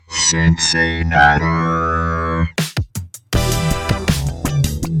CinciNatter.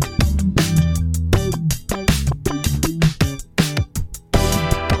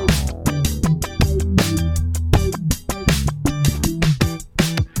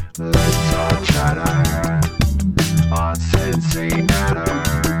 Let's all chatter on CinciNatter.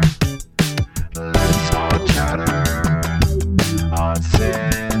 Let's all chatter on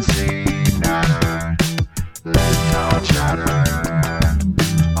CinciNatter. Let's all chatter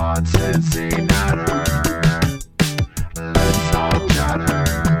on CinciNatter. Let's all chatter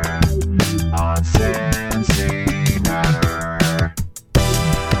on CinciNatter.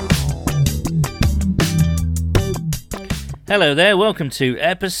 Hello there, welcome to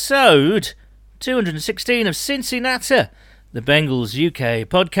episode 216 of CinciNatter, the Bengals UK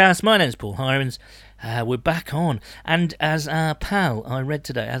podcast. My name's Paul Hirons. We're back on, and as our pal,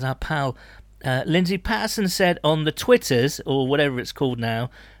 Lindsay Patterson said on the Twitters, or whatever it's called now,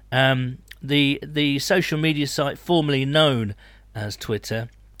 the social media site formerly known as Twitter,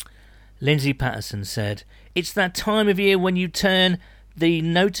 Lindsay Patterson said, "It's that time of year when you turn the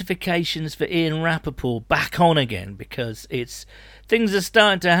notifications for Ian Rappaport back on again, because things are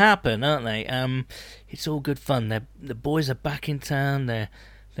starting to happen, aren't they? It's all good fun. The boys are back in town. They're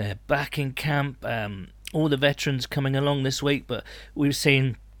back in camp. All the veterans coming along this week, but we've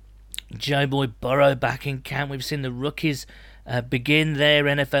seen Joe Boy Burrow back in camp. We've seen the rookies begin their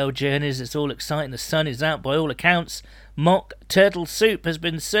NFL journeys. It's all exciting. The sun is out by all accounts. Mock turtle soup has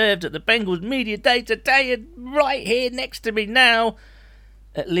been served at the Bengals Media Day today, and right here next to me now,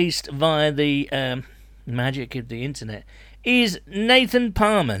 at least via the magic of the internet, is Nathan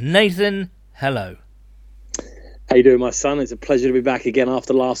Palmer. Nathan, hello. How you doing, my son? It's a pleasure to be back again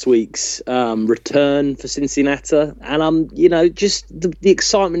after last week's return for CinciNatter. And just the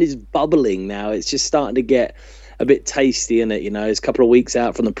excitement is bubbling now. It's just starting to get a bit tasty, isn't it? It's a couple of weeks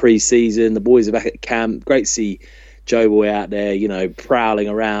out from the pre-season. The boys are back at camp. Great to see Joe Boy out there, prowling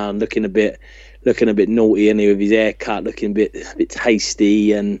around, looking a bit naughty, and with his haircut looking a bit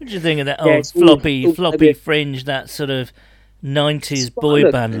tasty. And what do you think of that old floppy fringe, that sort of 90s boy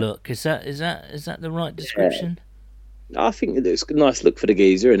band look? Is that the right description? Yeah. I think it's a nice look for the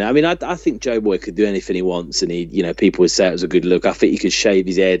geezer, isn't it? I mean, I think Joe Boy could do anything he wants, and people would say it was a good look. I think he could shave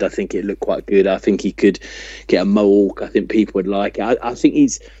his head. I think it looked quite good. I think he could get a mohawk. I think people would like it. I think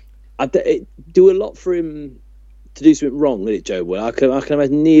it do a lot for him to do something wrong with it, Joe Boy. I can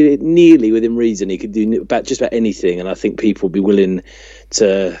imagine nearly within reason he could do just about anything, and I think people would be willing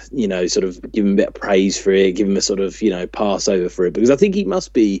to, sort of give him a bit of praise for it, give him a sort of, pass over for it, because I think he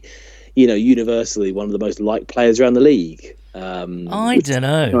must be, universally one of the most liked players around the league. I don't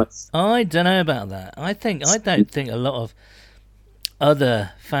know. Nice. I don't know about that. I don't think a lot of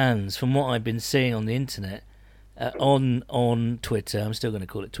other fans, from what I've been seeing on the internet, on Twitter, I'm still going to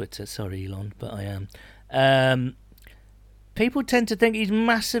call it Twitter, sorry Elon, but I am, people tend to think he's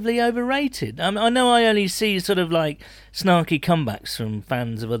massively overrated. I know I only see sort of like snarky comebacks from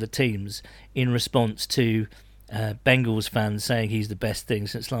fans of other teams in response to Bengals fans saying he's the best thing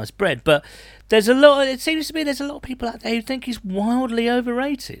since sliced bread, but it seems to be there's a lot of people out there who think he's wildly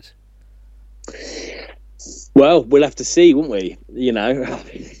overrated. Well, we'll have to see, won't we?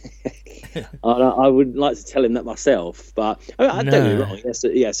 I would like to tell him that myself, but I don't get me wrong.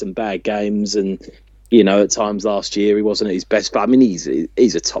 He has some bad games, and at times last year he wasn't at his best. But I mean, he's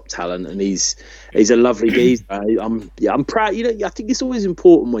a top talent, and he's a lovely geezer. I'm proud. I think it's always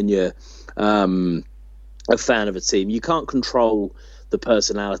important when you're a fan of a team. You can't control the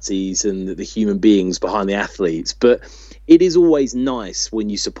personalities and the human beings behind the athletes, but it is always nice when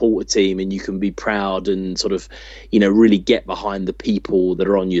you support a team and you can be proud and sort of, really get behind the people that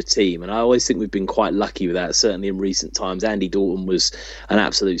are on your team. And I always think we've been quite lucky with that. Certainly in recent times, Andy Dalton was an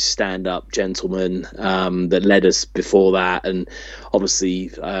absolute stand-up gentleman that led us before that. And obviously,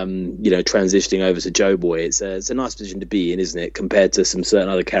 transitioning over to Joe Boy, it's a nice position to be in, isn't it? Compared to some certain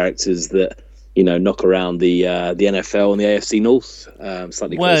other characters that, knock around the NFL and the AFC North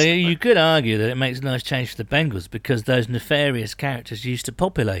slightly. Well, closer. You could argue that it makes a nice change for the Bengals, because those nefarious characters used to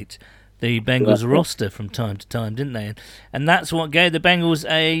populate the Bengals roster from time to time, didn't they? And that's what gave the Bengals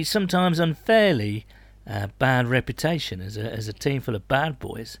a sometimes unfairly bad reputation as a team full of bad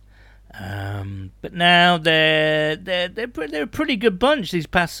boys. But now they're a pretty good bunch these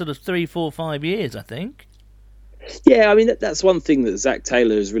past sort of 3, 4, 5 years, I think. Yeah, I mean, that's one thing that Zach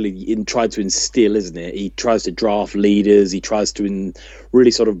Taylor has really tried to instill, isn't it? He tries to draft leaders. He tries to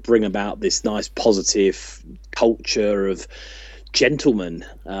really sort of bring about this nice positive culture of gentlemen,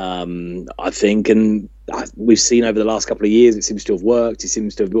 I think. And we've seen over the last couple of years, it seems to have worked. It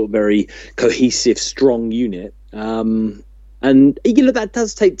seems to have built a very cohesive, strong unit. And that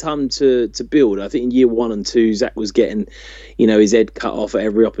does take time to build. I think in year 1 and 2, Zach was getting, his head cut off at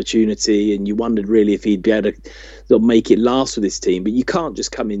every opportunity, and you wondered really if he'd be able to sort of make it last with this team. But you can't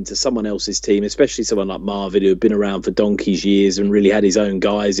just come into someone else's team, especially someone like Marvin, who had been around for donkey's years and really had his own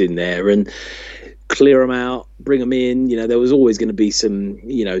guys in there, and clear them out, bring them in. There was always going to be some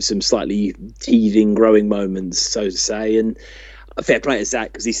slightly teething, growing moments, so to say, and fair play to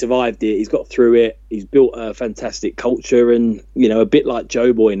Zach, because he survived it. He's got through it. He's built a fantastic culture, and a bit like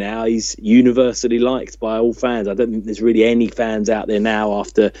Joe Boy now, he's universally liked by all fans. I don't think there's really any fans out there now,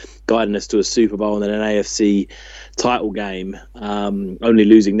 after guiding us to a Super Bowl and then an AFC title game, only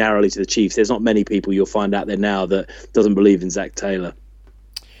losing narrowly to the Chiefs. There's not many people you'll find out there now that doesn't believe in Zach Taylor.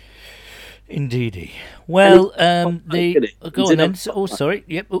 Indeedy. Well, go on then. Oh, sorry.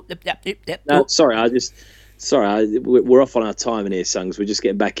 Yep. No, sorry. We're off on our timing here, Sungs. We're just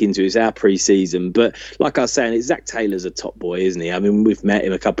getting back into it. It's our pre-season. But like I was saying, Zach Taylor's a top boy, isn't he? I mean, we've met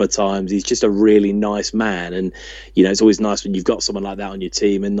him a couple of times. He's just a really nice man. And, it's always nice when you've got someone like that on your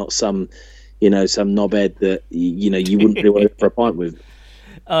team and not some knobhead that, you wouldn't really want to go for a pint with.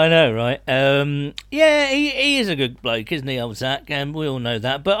 I know, right? Yeah, he is a good bloke, isn't he, old Zach? And we all know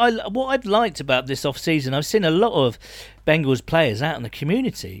that. But what I've liked about this off-season, I've seen a lot of Bengals players out in the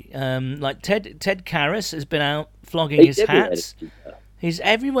community. Like Ted Karras has been out flogging his hats. He's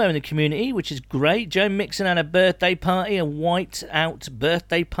everywhere in the community, which is great. Joe Mixon had a birthday party, a white-out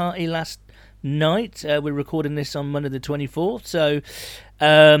birthday party last night. We're recording this on Monday the 24th. So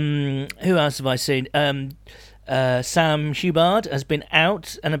who else have I seen? Sam Hubbard has been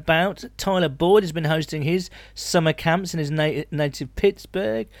out and about. Tyler Boyd has been hosting his summer camps in his native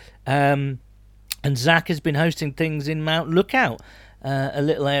Pittsburgh. And Zach has been hosting things in Mount Lookout, a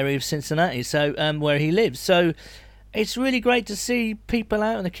little area of Cincinnati, so where he lives. So it's really great to see people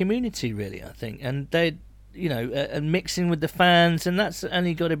out in the community, really, I think. And they're, and mixing with the fans, and that's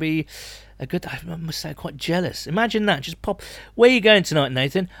only got to be a good. I must say, quite jealous. Imagine that. Just pop. Where are you going tonight,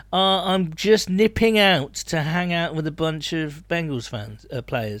 Nathan? I'm just nipping out to hang out with a bunch of Bengals fans,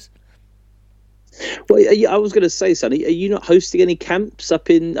 players. Well, I was going to say, Sonny, are you not hosting any camps up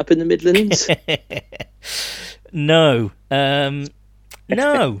in the Midlands? No.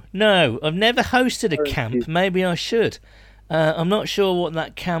 No. I've never hosted a camp. Maybe I should. I'm not sure what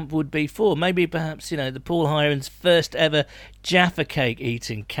that camp would be for. Maybe perhaps, the Paul Hiron's first ever Jaffa cake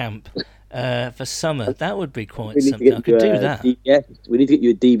eating camp for summer. That would be quite something. I could do that. We need to get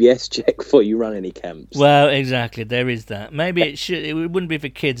you a DBS check before you run any camps. Well, exactly. There is that. Maybe it wouldn't be for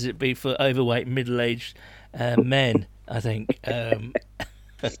kids. It'd be for overweight, middle-aged men, I think.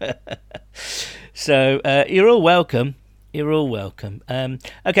 So you're all welcome. You're all welcome.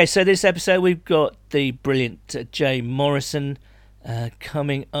 Okay, so this episode we've got the brilliant Jay Morrison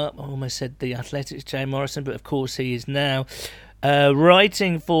coming up. I almost said the Athletics Jay Morrison, but of course he is now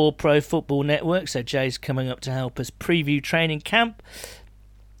writing for Pro Football Network. So Jay's coming up to help us preview training camp.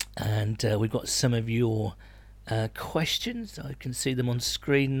 And we've got some of your questions. I can see them on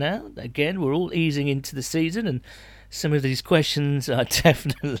screen now. Again, we're all easing into the season, and some of these questions are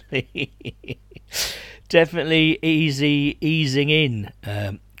definitely easing in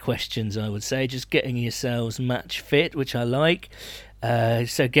questions, I would say. Just getting yourselves match fit, which I like.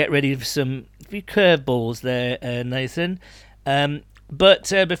 So get ready for some few curveballs there, Nathan.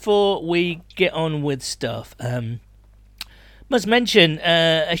 But before we get on with stuff, must mention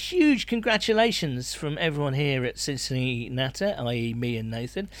a huge congratulations from everyone here at CinciNatter, i.e. me and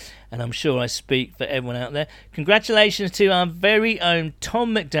Nathan, and I'm sure I speak for everyone out there. Congratulations to our very own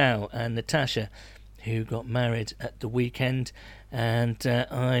Tom McDowell and Natasha, who got married at the weekend. And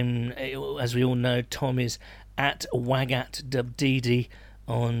as we all know, Tom is at WagatDubDD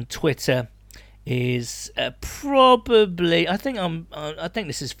on Twitter. Is probably, I think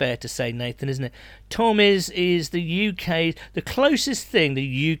this is fair to say, Nathan, isn't it? Tom is the UK, the closest thing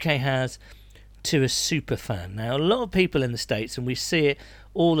the UK has to a super fan. Now, a lot of people in the States, and we see it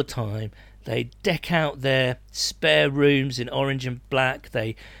all the time, they deck out their spare rooms in orange and black.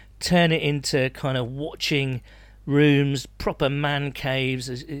 They turn it into kind of watching rooms, proper man caves,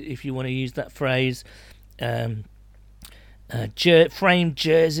 if you want to use that phrase. Framed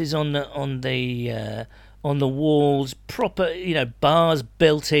jerseys on the walls, proper bars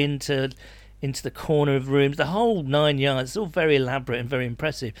built into the corner of rooms, the whole 9 yards. It's all very elaborate and very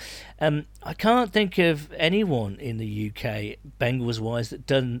impressive. I can't think of anyone in the UK, Bengals wise, that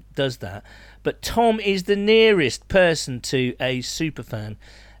does that. But Tom is the nearest person to a superfan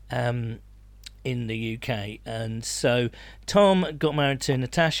in the UK, and so Tom got married to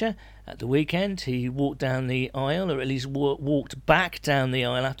Natasha at the weekend. He walked down the aisle, or at least walked back down the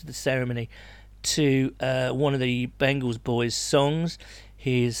aisle after the ceremony to one of the Bengals boys' songs.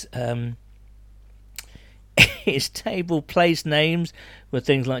 His his table place names were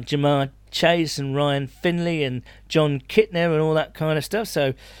things like Jamar Chase and Ryan Finley and John Kitner and all that kind of stuff.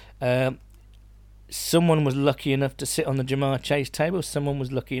 So someone was lucky enough to sit on the Jamar Chase table. Someone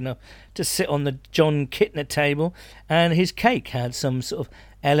was lucky enough to sit on the John Kitner table. And his cake had some sort of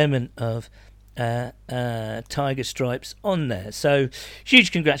element of tiger stripes on there. So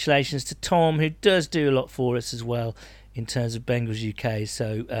huge congratulations to Tom, who does do a lot for us as well in terms of Bengals UK.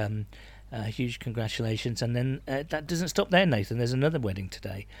 So huge congratulations. And then that doesn't stop there, Nathan. There's another wedding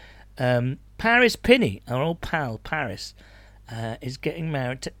today. Paris Pinney, our old pal Paris, is getting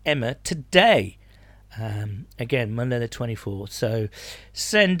married to Emma today. Again, Monday the 24th. So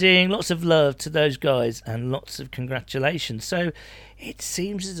sending lots of love to those guys and lots of congratulations. So it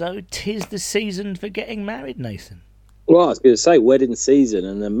seems as though 'tis the season for getting married, Nathan. Well, I was going to say wedding season,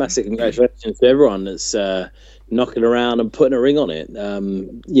 and a massive congratulations to everyone that's knocking around and putting a ring on it.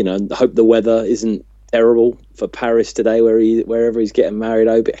 I hope the weather isn't terrible for Paris today, wherever he's getting married.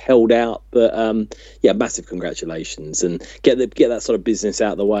 I hope it held out, but massive congratulations, and get that sort of business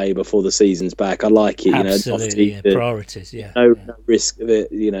out of the way before the season's back. I like it. Absolutely, priorities. No risk of it,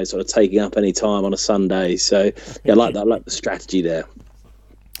 sort of taking up any time on a Sunday. So I like that. I like the strategy there.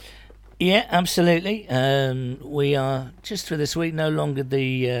 Yeah, absolutely. We are, just for this week, no longer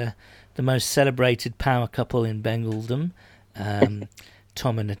the most celebrated power couple in Bengaldom.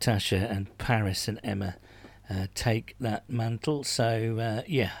 Tom and Natasha and Paris and Emma take that mantle. So,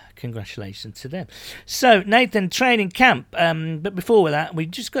 congratulations to them. So, Nathan, training camp. But before that, we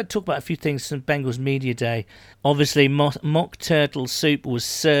just got to talk about a few things from Bengals Media Day. Obviously, mock turtle soup was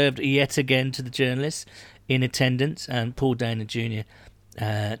served yet again to the journalists in attendance, and Paul Dana Jr.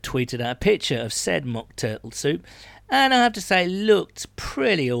 Tweeted out a picture of said mock turtle soup, and I have to say, looked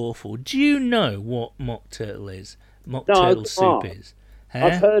pretty awful. Do you know what mock turtle is? Turtle soup is.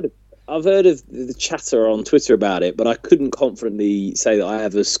 Huh? I've heard of the chatter on Twitter about it, but I couldn't confidently say that I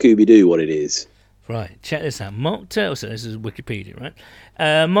have a Scooby-Doo what it is. Right, check this out. Mock turtle soup. This is Wikipedia, right?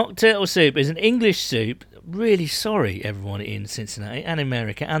 Mock turtle soup is an English soup. Really sorry, everyone in Cincinnati and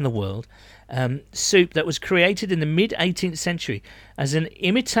America and the world. Soup that was created in the mid-18th century as an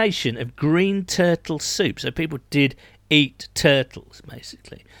imitation of green turtle soup. So people did eat turtles,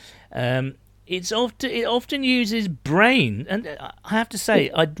 basically. It often uses brain, and I have to say,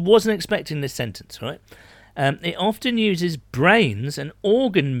 I wasn't expecting this sentence, right? It often uses brains and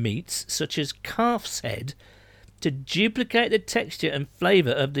organ meats, such as calf's head, to duplicate the texture and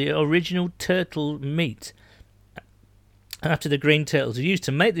flavour of the original turtle meat. After the green turtles used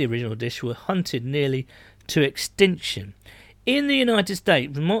to make the original dish were hunted nearly to extinction. In the United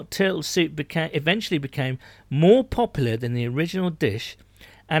States, mock turtle soup eventually became more popular than the original dish,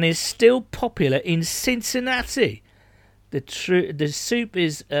 and is still popular in Cincinnati. The soup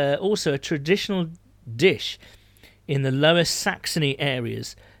is also a traditional dish in the Lower Saxony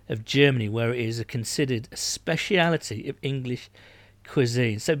areas of Germany, where it is considered a speciality of English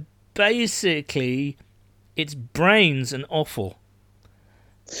cuisine. So basically, it's brains and offal.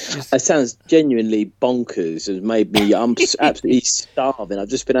 It sounds genuinely bonkers. It made me. I'm absolutely starving. I've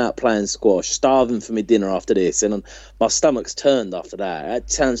just been out playing squash, starving for my dinner after this, and my stomach's turned after that. It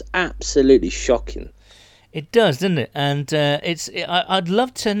sounds absolutely shocking. It does, doesn't it? And I'd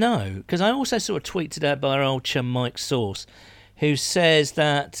love to know, because I also saw a tweet today by our old chum Mike Sauce, who says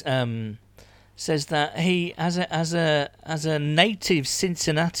that he, as a native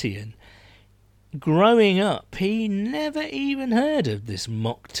Cincinnatian, growing up, he never even heard of this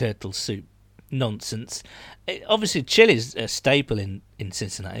mock turtle soup nonsense. Obviously, chili's a staple in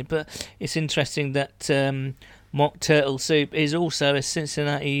Cincinnati, but it's interesting that mock turtle soup is also a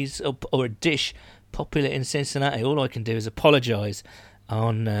Cincinnati's or a dish popular in Cincinnati. All I can do is apologise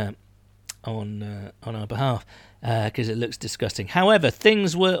on our behalf because it looks disgusting. However,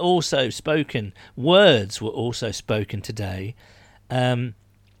 words were also spoken today.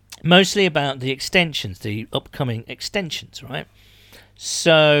 Mostly about the extensions, the upcoming extensions, right?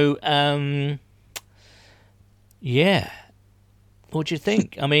 So, what do you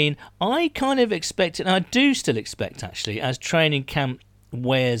think? I mean, I kind of expect, and I do still expect, actually, as training camp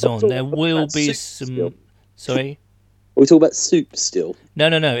wears on, there will be some... Still. Sorry? Are we talking about soup still?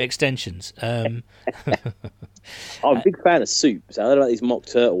 No, extensions. I'm a big fan of soups. I don't know about these mock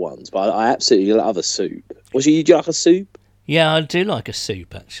turtle ones, but I absolutely love a soup. Do you like a soup? Yeah, I do like a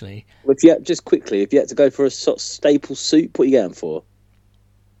soup, actually. Well, if you had to go for a sort of staple soup, what are you going for?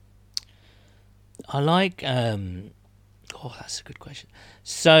 I like... that's a good question.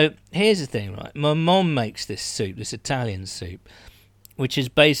 So, here's the thing, right? My mom makes this soup, this Italian soup, which is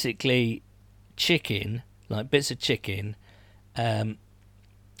basically chicken, like bits of chicken.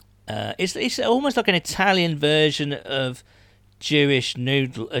 It's almost like an Italian version of Jewish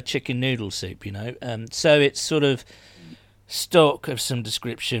chicken noodle soup, you know. So it's sort of stock of some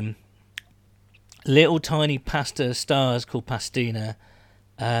description, little tiny pasta stars called pastina,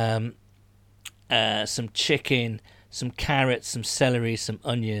 some chicken, some carrots, some celery, some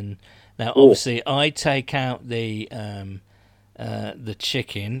onion. Now, obviously, I take out the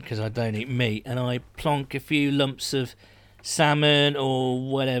chicken because I don't eat meat, and I plonk a few lumps of salmon or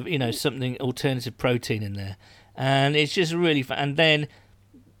whatever, you know, something alternative protein in there, and it's just really fun. And then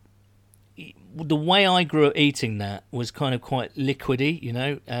the way I grew up eating that was kind of quite liquidy, you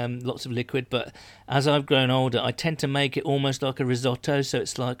know, lots of liquid. But as I've grown older, I tend to make it almost like a risotto, so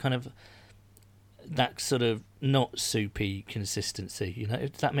it's like kind of that sort of not soupy consistency, you know.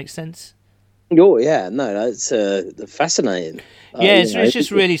 Does that make sense? Oh yeah, no, that's fascinating. Yeah, it's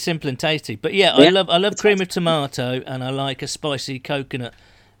just really simple and tasty. But yeah, I love cream of tomato, and I like a spicy coconut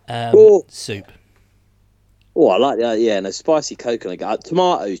soup. Oh, I like that. Yeah, and a spicy coconut.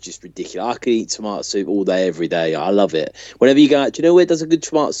 Tomato's just ridiculous. I could eat tomato soup all day, every day. I love it. Whenever you go out, do you know where does a good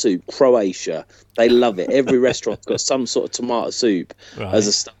tomato soup? Croatia. They love it. Every restaurant's got some sort of tomato soup as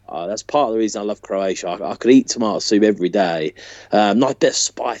a starter. That's part of the reason I love Croatia. I could eat tomato soup every day. Nice bit of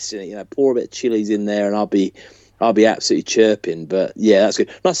spice in it. You know, pour a bit of chilies in there, and I'll be absolutely chirping. But yeah, that's good.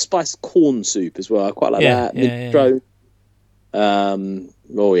 Nice spiced corn soup as well. I quite like that. Minestrone.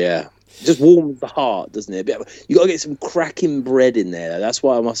 Oh yeah. Just warms the heart, doesn't it? You got to get some cracking bread in there. That's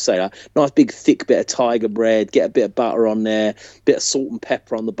what I must say. Like, nice big thick bit of tiger bread. Get a bit of butter on there. Bit of salt and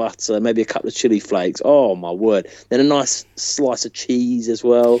pepper on the butter. Maybe a couple of chili flakes. Oh my word! Then a nice slice of cheese as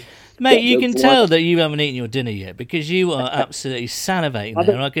well. Mate, you can tell that you haven't eaten your dinner yet because you are absolutely salivating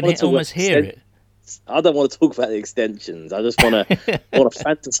there. I can almost hear it. I don't want to talk about the extensions. I just want to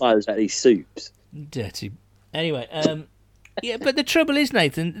fantasize about these soups. Dirty. Anyway, yeah, but the trouble is,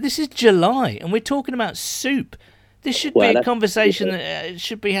 Nathan, this is July, and we're talking about soup. This should be a conversation that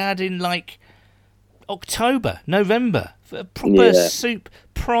should be had in, like, October, November, for a proper soup,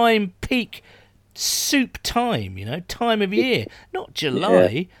 prime, peak soup time, you know, time of year, not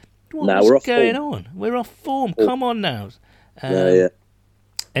July. Yeah. What's going on? We're off form. Come on now.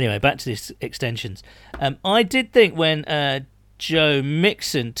 Anyway, back to these extensions. I did think when Joe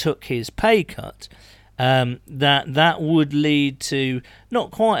Mixon took his pay cut, that would lead to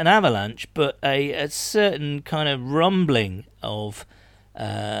not quite an avalanche, but a certain kind of rumbling of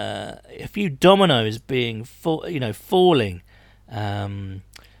a few dominoes being falling in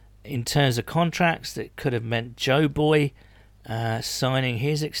terms of contracts. That could have meant Joe Boy signing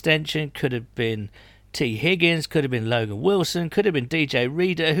his extension, could have been T. Higgins, could have been Logan Wilson, could have been DJ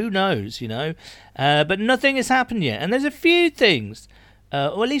Reader, who knows, you know. But nothing has happened yet, and there's a few things.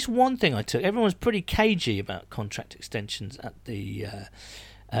 Or at least one thing I took. Everyone's pretty cagey about contract extensions at the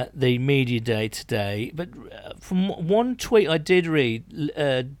media day today. But from one tweet I did read,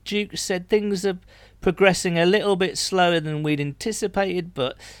 Duke said things are progressing a little bit slower than we'd anticipated,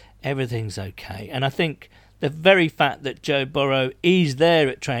 but everything's okay. And I think the very fact that Joe Burrow is there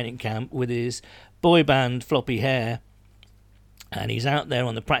at training camp with his boy band floppy hair, and he's out there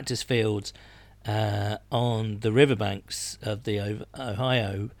on the practice fields, on the riverbanks of the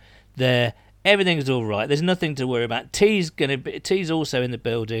Ohio, there everything's all right. There's nothing to worry about. T's also in the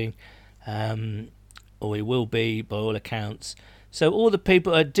building, or he will be by all accounts. So all the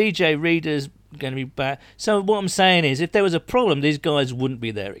people, DJ Reader's going to be back. So what I'm saying is, if there was a problem, these guys wouldn't be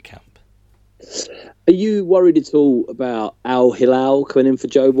there at camp. Are you worried at all about Al Hilal coming in for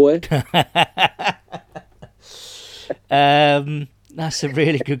Joe Boy? That's a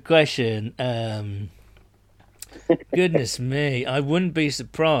really good question. Goodness me, I wouldn't be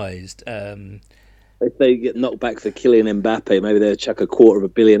surprised. If they get knocked back for Kylian Mbappe, maybe they'll chuck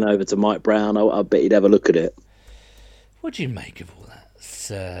 $250 million over to Mike Brown. I bet he'd have a look at it. What do you make of all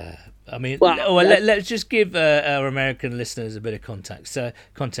that? I mean, let's just give our American listeners a bit of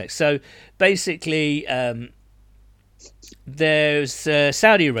context. So basically, there's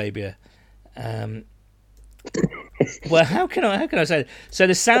Saudi Arabia. Well, how can I say that? So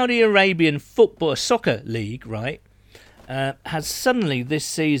the Saudi Arabian soccer league, right, has suddenly this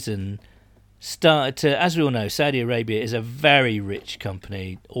season started to, as we all know, Saudi Arabia is a very rich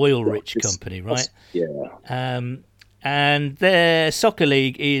company, oil-rich company, right? Yeah. And their soccer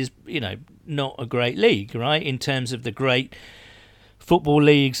league is, not a great league, right, in terms of the great football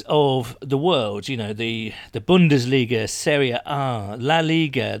leagues of the world. The Bundesliga, Serie A, La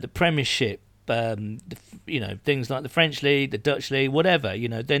Liga, the Premiership. Things like the French league, the Dutch league, whatever,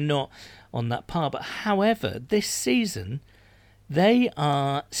 they're not on that par. But however, this season, they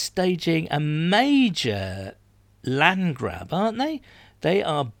are staging a major land grab, aren't they? They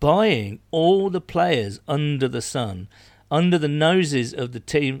are buying all the players under the sun, under the noses of the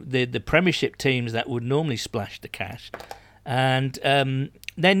team, the Premiership teams that would normally splash the cash, and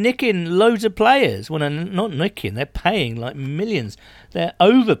they're nicking loads of players. Well, they're not nicking; they're paying like millions. They're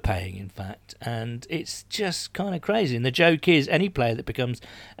overpaying, in fact, and it's just kind of crazy. And the joke is, any player that becomes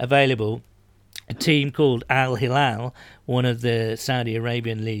available, a team called Al Hilal, one of the Saudi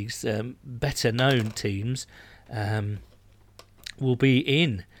Arabian league's better-known teams, will be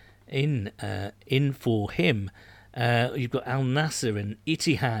in for him. You've got Al Nasser and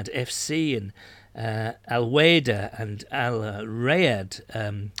Ittihad FC and Al Weda and Al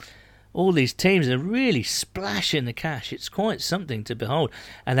Riyadh. All these teams are really splashing the cash. It's quite something to behold.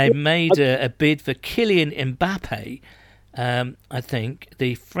 And they've made a bid for Kylian Mbappe. I think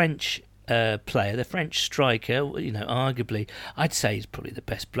the French player, the French striker, arguably, I'd say he's probably the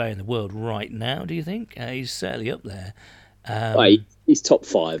best player in the world right now. Do you think? He's certainly up there. He's top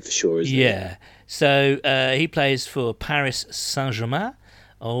 5 for sure, isn't he? Yeah. So he plays for Paris Saint-Germain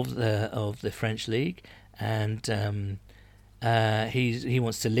of the French league, and he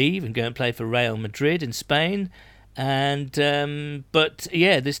wants to leave and go and play for Real Madrid in Spain. And but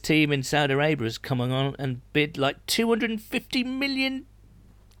yeah, this team in Saudi Arabia has come on and bid like $250 million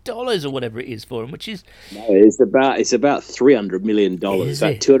or whatever it is for him, which is it's about $300 million. Is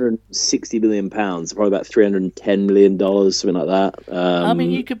about it? £260 million, probably about $310 million, something like that. I mean,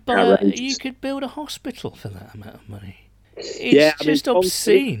 you could buy outrageous. you could build a hospital for that amount of money. It's Yeah, I mean, just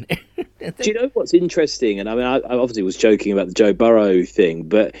obscene. Do you know what's interesting? And I mean, I obviously was joking about the Joe Burrow thing,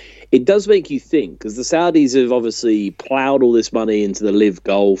 but it does make you think, because the Saudis have obviously ploughed all this money into the Live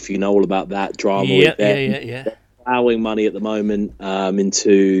Golf. You know all about that drama. Yeah. They're plowing money at the moment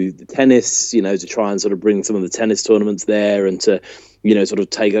into the tennis, to try and sort of bring some of the tennis tournaments there and to, sort of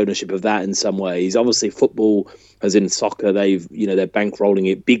take ownership of that in some ways. Obviously, football, as in soccer, they're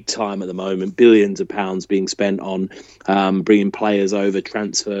bankrolling it big time at the moment. Billions of pounds being spent on bringing players over,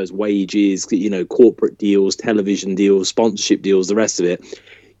 transfers, wages, corporate deals, television deals, sponsorship deals, the rest of it.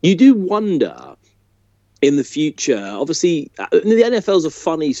 You do wonder in the future, obviously, the NFL is a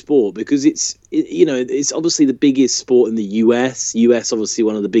funny sport because it's obviously the biggest sport in the US. US, obviously,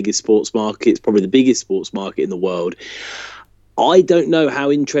 one of the biggest sports markets, probably the biggest sports market in the world. I don't know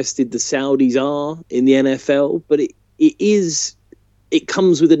how interested the Saudis are in the NFL, but it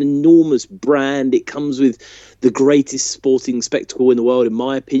comes with an enormous brand. It comes with the greatest sporting spectacle in the world, in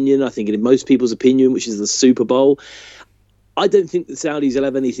my opinion. I think in most people's opinion, which is the Super Bowl. I don't think the Saudis will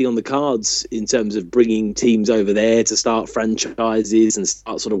have anything on the cards in terms of bringing teams over there to start franchises and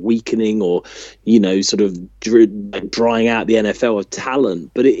start sort of weakening or, sort of drying out the NFL of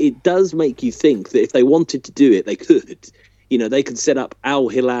talent. But it does make you think that if they wanted to do it, they could. They could set up Al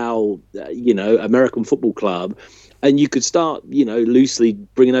Hilal, American Football Club, and you could start, loosely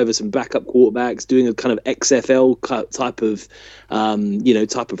bringing over some backup quarterbacks, doing a kind of XFL type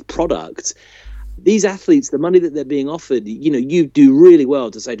of product. These athletes, the money that they're being offered, you do really well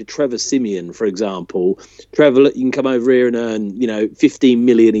to say to Trevor Siemian, for example, Trevor, you can come over here and earn, $15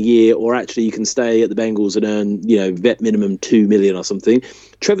 million a year, or actually you can stay at the Bengals and earn, vet minimum $2 million or something.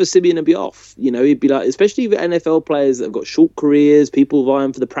 Trevor Siemian would be off. He'd be like, especially with NFL players that have got short careers, people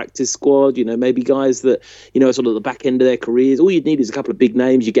vying for the practice squad, maybe guys that, are sort of at the back end of their careers. All you'd need is a couple of big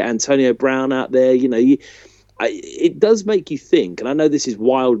names. You get Antonio Brown out there, it does make you think, and I know this is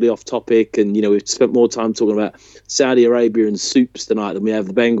wildly off topic, and we've spent more time talking about Saudi Arabia and soups tonight than we have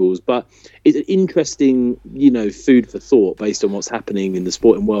the Bengals, but it's an interesting, food for thought based on what's happening in the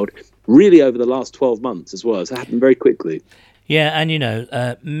sporting world, really over the last 12 months as well. It's happened very quickly. Yeah, and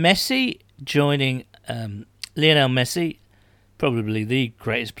Messi joining Lionel Messi, probably the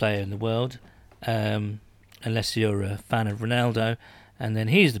greatest player in the world, unless you're a fan of Ronaldo, and then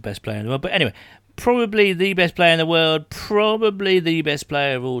he's the best player in the world. But anyway, probably the best player in the world, probably the best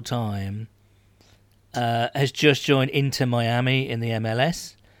player of all time, has just joined Inter Miami in the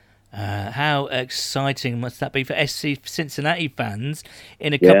MLS. How exciting must that be for SC Cincinnati fans?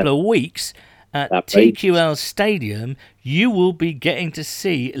 In a couple of weeks at TQL Stadium, you will be getting to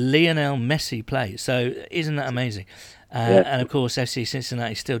see Lionel Messi play. So isn't that amazing? And of course, FC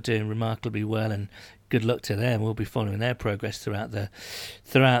Cincinnati still doing remarkably well, and good luck to them. We'll be following their progress throughout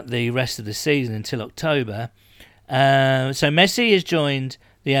the rest of the season until October. So Messi has joined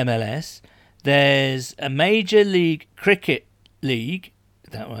the MLS. There's a Major League Cricket league,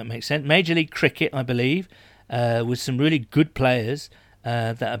 that might make sense. Major League Cricket, I believe, with some really good players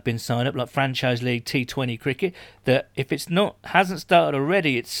that have been signed up, like Franchise League T20 Cricket. That if it's hasn't started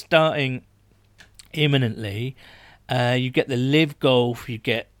already, it's starting imminently. You get the Live Golf. You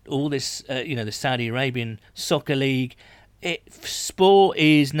get all this, the Saudi Arabian Soccer League. Sport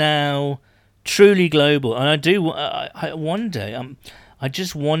is now truly global, and I wonder. I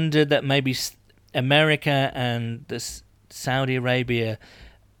just wonder that maybe America and Saudi Arabia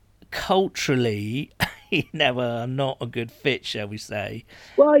culturally, are not a good fit, shall we say?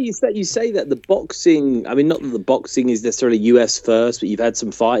 Well, you say that the boxing. I mean, not that the boxing is necessarily US first, but you've had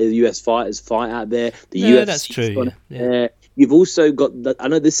some US fighters fight out there. The UFC that's true. Yeah. You've also got. I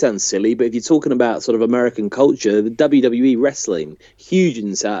know this sounds silly, but if you're talking about sort of American culture, the WWE wrestling, huge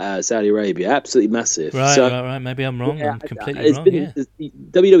in Saudi Arabia, absolutely massive. Right. Maybe I'm wrong. I'm completely wrong.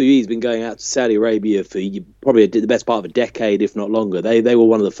 WWE has been going out to Saudi Arabia for probably the best part of a decade, if not longer. They were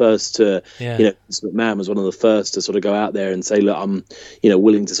one of the first to. Vince McMahon was one of the first to sort of go out there and say, look, I'm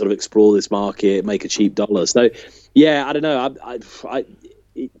willing to sort of explore this market, make a cheap dollar. So yeah, I don't know. I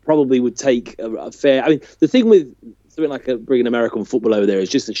it probably would take a fair. I mean, the thing with something like bringing American football over there is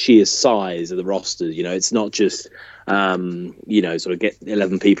just the sheer size of the rosters. It's not just sort of get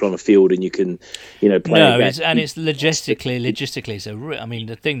 11 people on a field and you can play. No, it's logistically. So I mean,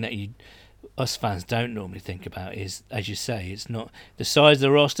 the thing that us fans don't normally think about is, as you say, it's not the size of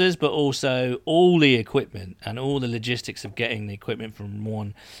the rosters, but also all the equipment and all the logistics of getting the equipment from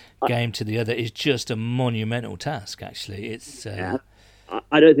one game to the other is just a monumental task. Actually, it's.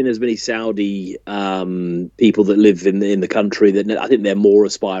 I don't think there's many Saudi people that live in the country that I think they're more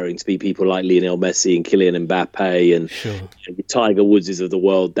aspiring to be people like Lionel Messi and Kylian Mbappe and your Tiger Woodses of the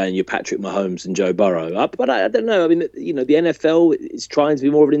world than your Patrick Mahomes and Joe Burrow. But I don't know. I mean, the NFL is trying to be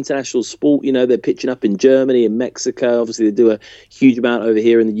more of an international sport. They're pitching up in Germany and Mexico. Obviously, they do a huge amount over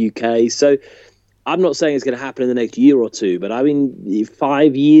here in the UK. So I'm not saying it's going to happen in the next year or two, but I mean,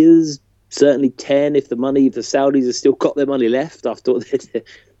 5 years. Certainly 10 if the Saudis have still got their money left after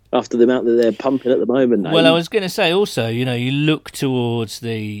the amount that they're pumping at the moment. Well, I was going to say also, you look towards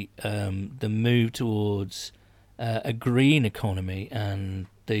the move towards a green economy and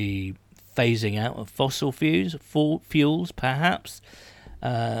the phasing out of fossil fuels, perhaps.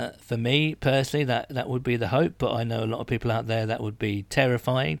 For me personally, that would be the hope, but I know a lot of people out there that would be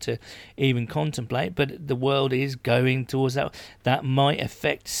terrifying to even contemplate. But the world is going towards that. That might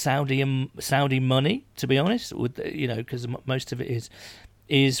affect Saudi money, to be honest, because most of it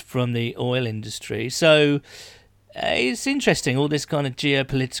is from the oil industry. So it's interesting, all this kind of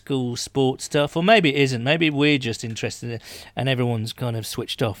geopolitical sports stuff, or maybe it isn't. Maybe we're just interested in it and everyone's kind of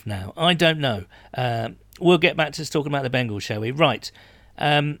switched off now. I don't know. We'll get back to talking about the Bengals, shall we? Right.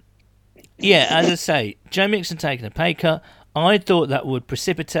 As I say, Joe Mixon taking a pay cut. I thought that would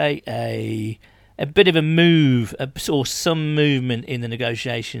precipitate a bit of a move or some movement in the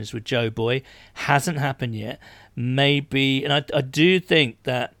negotiations with Joe Boy. Hasn't happened yet. Maybe, and I do think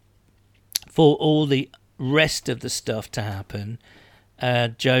that for all the rest of the stuff to happen,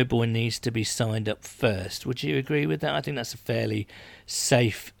 Joe Boy needs to be signed up first. Would you agree with that? I think that's a fairly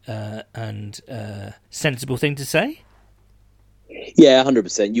safe and sensible thing to say. Yeah,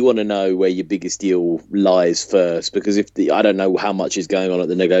 100%. You want to know where your biggest deal lies first, because I don't know how much is going on at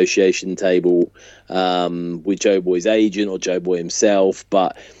the negotiation table with Joe Boy's agent or Joe Boy himself,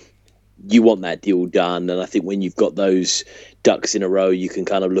 but you want that deal done. And I think when you've got those ducks in a row, you can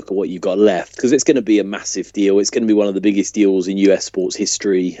kind of look at what you've got left, because it's going to be a massive deal. It's going to be one of the biggest deals in US sports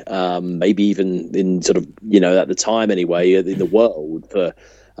history, maybe even in sort of, at the time anyway, in the world for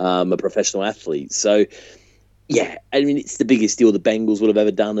a professional athlete. So, yeah, I mean, it's the biggest deal the Bengals would have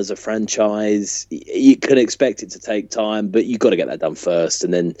ever done as a franchise. You can expect it to take time, but you've got to get that done first.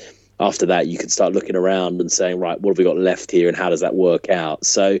 And then after that, you can start looking around and saying, right, what have we got left here and how does that work out?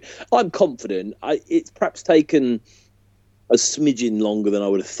 So I'm confident. It's perhaps taken a smidgen longer than I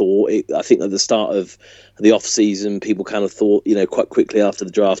would have thought. I think at the start of the off season, people kind of thought, quite quickly after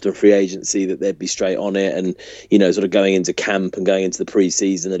the draft and free agency that they'd be straight on it, and sort of going into camp and going into the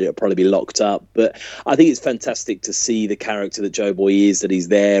preseason that it'll probably be locked up. But I think it's fantastic to see the character that Joe Boy is, that he's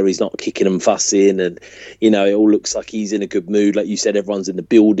there, he's not kicking and fussing, and it all looks like he's in a good mood. Like you said, everyone's in the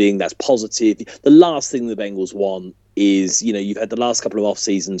building. That's positive. The last thing the Bengals want is, you've had the last couple of off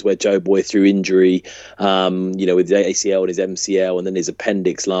seasons where Joe Boy through injury, with his ACL and his MCL and then his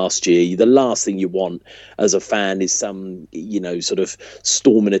appendix last year. The last thing you want as a fan is some, sort of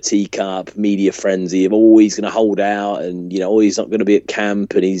storm in a teacup, media frenzy of, he's going to hold out and, he's not going to be at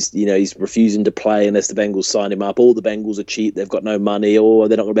camp and he's refusing to play unless the Bengals sign him up. All the Bengals are cheap. They've got no money, or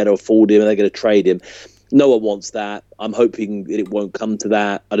they're not going to be able to afford him and they're going to trade him. No one wants that. I'm hoping that it won't come to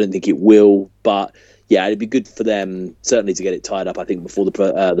that. I don't think it will, but yeah, it'd be good for them certainly to get it tied up. I think before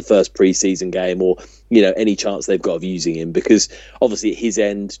the first pre-season game, or any chance they've got of using him, because obviously at his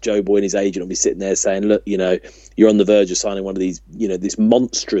end, Joe Boy and his agent will be sitting there saying, look, you're on the verge of signing one of these, this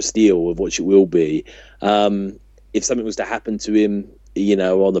monstrous deal of what it will be. If something was to happen to him,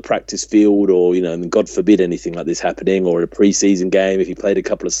 on the practice field, or and God forbid anything like this happening, or in a pre-season game, if he played a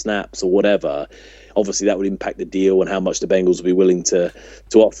couple of snaps or whatever, obviously that would impact the deal and how much the Bengals would be willing to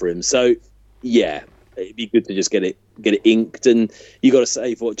offer him. So yeah, it'd be good to just get it inked, and you got to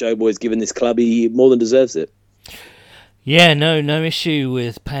say, for what Joe Boy's given this club, he more than deserves it. Yeah, no issue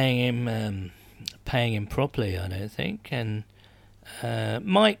with paying him properly, I don't think. And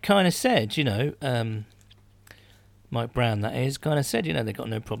Mike kind of said, Mike Brown, that is, kind of said, they've got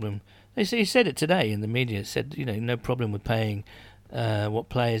no problem. He said it today in the media. Said, no problem with paying what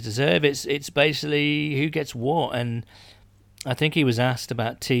players deserve. It's basically who gets what. And I think he was asked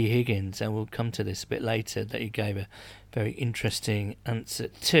about T. Higgins, and we'll come to this a bit later, that he gave a very interesting answer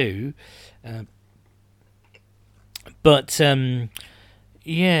to. But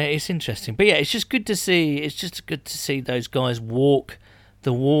yeah, it's interesting. But yeah, it's just good to see. It's just good to see those guys walk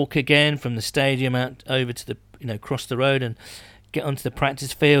the walk again from the stadium out over to the cross the road and get onto the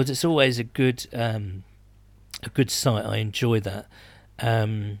practice fields. It's always a good sight. I enjoy that.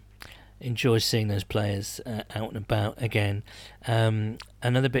 Enjoy seeing those players out and about again.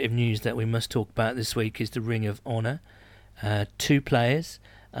 Another bit of news that we must talk about this week is the Ring of Honor. 2 players.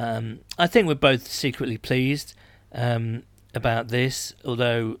 I think we're both secretly pleased about this,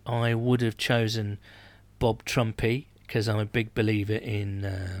 although I would have chosen Bob Trumpy, because I'm a big believer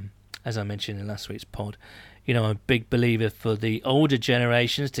in, as I mentioned in last week's pod, I'm a big believer for the older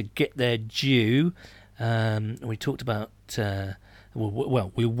generations to get their due. We talked about,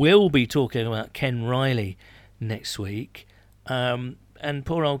 we will be talking about Ken Riley next week, and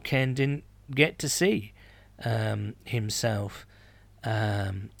poor old Ken didn't get to see himself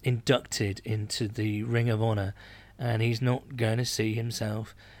inducted into the Ring of Honor, and he's not going to see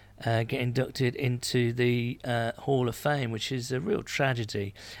himself get inducted into the Hall of Fame, which is a real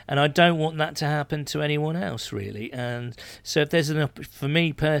tragedy. And I don't want that to happen to anyone else, really. And so if there's for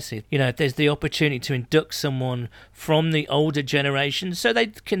me personally, if there's the opportunity to induct someone from the older generation so they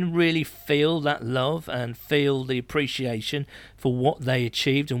can really feel that love and feel the appreciation for what they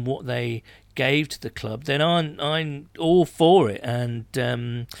achieved and what they gave to the club, then I'm all for it. And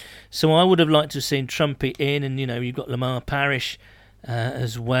so I would have liked to have seen Trumpy in, and you've got Lamar Parrish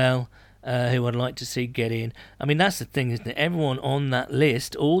as well, who I'd like to see get in. I mean, that's the thing, isn't it? Everyone on that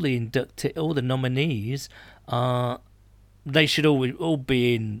list, all the nominees, they should all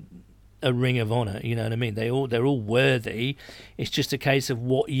be in a Ring of Honor. You know what I mean? They're all worthy. It's just a case of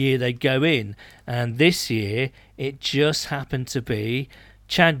what year they go in. And this year, it just happened to be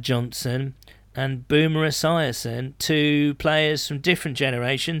Chad Johnson and Boomer Esiason, 2 players from different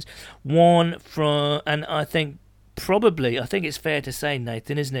generations. One from, and I think it's fair to say,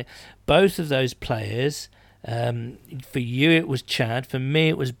 Nathan, isn't it? Both of those players, for you it was Chad, for me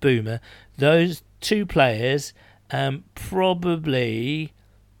it was Boomer. Those 2 players probably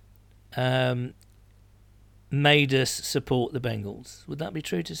made us support the Bengals. Would that be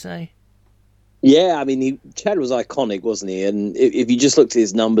true to say? Yeah, I mean, Chad was iconic, wasn't he? And if you just looked at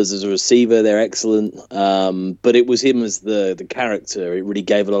his numbers as a receiver, they're excellent. But it was him as the character. It really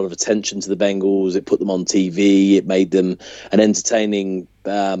gave a lot of attention to the Bengals. It put them on TV. It made them an entertaining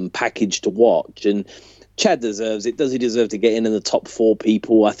package to watch. And Chad deserves it. Does he deserve to get in the top 4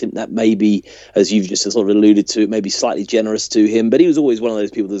 people? I think that maybe, as you've just sort of alluded to, maybe slightly generous to him. But he was always one of those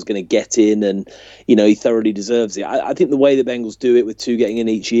people that was going to get in, and he thoroughly deserves it. I think the way the Bengals do it with 2 getting in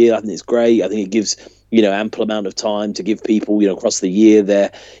each year, I think it's great. I think it gives ample amount of time to give people across the year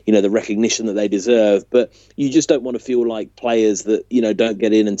their the recognition that they deserve. But you just don't want to feel like players that don't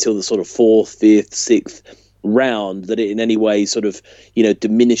get in until the sort of 4th, 5th, 6th round, that it in any way sort of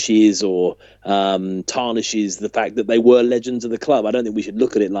diminishes or tarnishes the fact that they were legends of the club. I don't think we should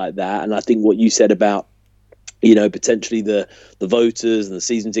look at it like that. And I think what you said about potentially the voters and the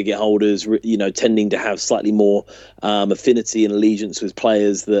season ticket holders, tending to have slightly more affinity and allegiance with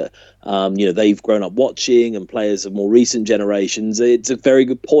players that, they've grown up watching, and players of more recent generations. It's a very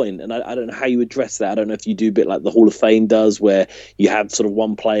good point. And I don't know how you address that. I don't know if you do a bit like the Hall of Fame does, where you have sort of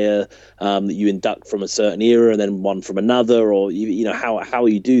one player that you induct from a certain era and then one from another, or, how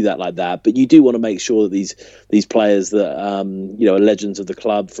you do that like that. But you do want to make sure that these players that, are legends of the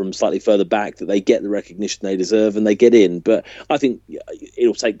club from slightly further back, that they get the recognition they deserve and they get in. But I think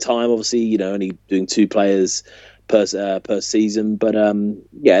it'll take time, obviously, only doing 2 players per season. But I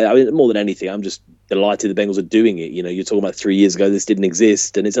mean, more than anything, I'm just delighted the Bengals are doing it. You know, you're talking about 3 years ago, this didn't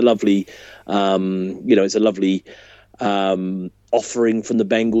exist, and it's a lovely, it's a lovely offering from the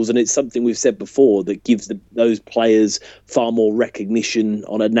Bengals, and it's something we've said before that gives those players far more recognition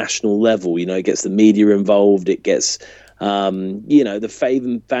on a national level. You know, it gets the media involved, it gets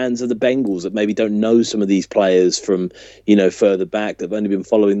the fans of the Bengals that maybe don't know some of these players from, further back. They've only been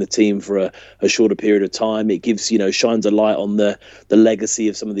following the team for a shorter period of time. It gives, shines a light on the legacy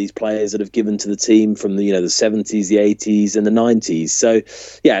of some of these players that have given to the team from the 70s, the 80s and the 90s. So,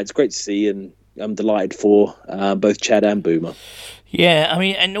 yeah, it's great to see, and I'm delighted for both Chad and Boomer. Yeah, I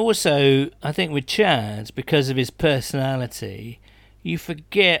mean, and also, I think with Chad, because of his personality, you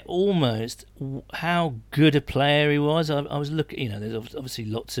forget almost how good a player he was. I was looking, there's obviously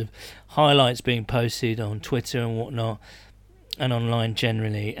lots of highlights being posted on Twitter and whatnot, and online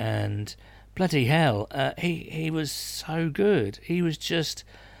generally, and bloody hell, he was so good. He was just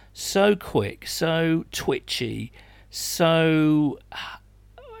so quick, so twitchy, so...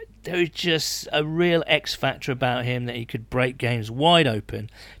 There was just a real X factor about him that he could break games wide open,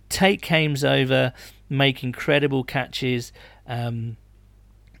 take games over, make incredible catches, and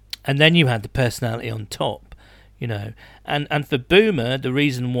then you had the personality on top, And for Boomer, the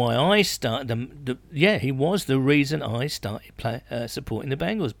reason why I started he was the reason I started supporting the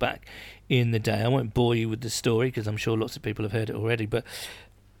Bengals back in the day. I won't bore you with the story because I'm sure lots of people have heard it already, but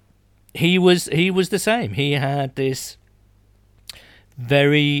he was the same. He had this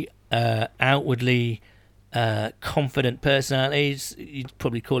very outwardly confident personalities. You'd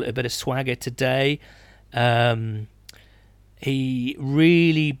probably call it a bit of swagger today. He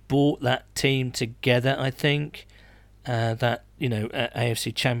really brought that team together, I think. That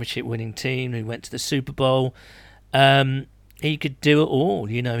AFC Championship winning team who went to the Super Bowl. He could do it all.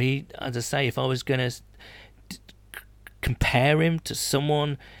 He, as I say, if I was going to compare him to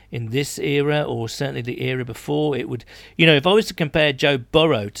someone in this era, or certainly the era before, it would, if I was to compare Joe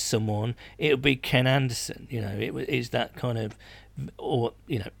Burrow to someone, it would be Ken Anderson. It is that kind of, or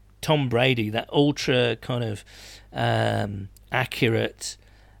Tom Brady, that ultra kind of accurate,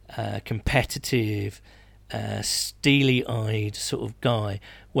 competitive, steely-eyed sort of guy.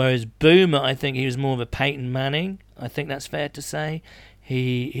 Whereas Boomer, I think he was more of a Peyton Manning. I think that's fair to say.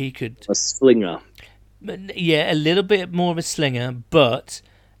 He could, a slinger. Yeah, a little bit more of a slinger, but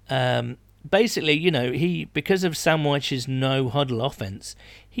basically, he, because of Sam Wyche's no huddle offense,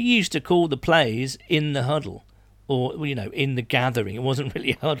 he used to call the plays in the huddle, or in the gathering. It wasn't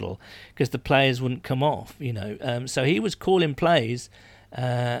really a huddle because the players wouldn't come off. So he was calling plays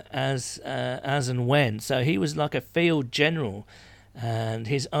as and when. So he was like a field general, and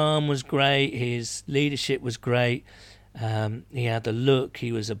his arm was great. His leadership was great. He had the look.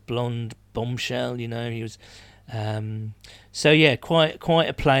 He was a blonde bombshell, he was quite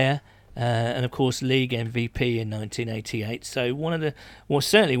a player, and of course league MVP in 1988. So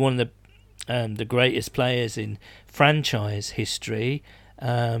certainly one of the greatest players in franchise history.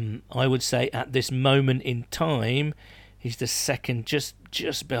 I would say at this moment in time, he's the second, just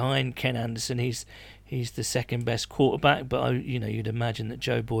behind Ken Anderson. He's the second best quarterback, but you'd imagine that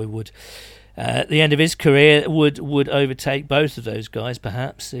Joe Boy would. At the end of his career, would overtake both of those guys,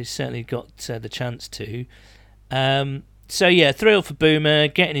 perhaps. He's certainly got the chance to. Thrilled for Boomer,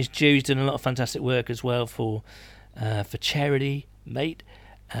 getting his due. He's done a lot of fantastic work as well for charity, mate.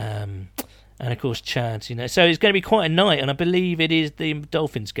 And of course, Chad. So it's going to be quite a night, and I believe it is the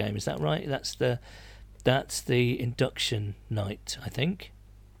Dolphins game. Is that right? That's the induction night, I think.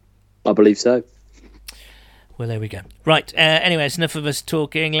 I believe so. Well, there we go. Right, anyway, it's enough of us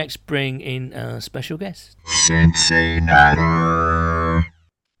talking. Let's bring in our special guest. CinciNatter.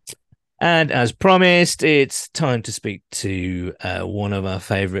 And as promised, it's time to speak to one of our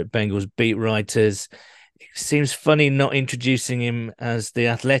favourite Bengals beat writers. It seems funny not introducing him as the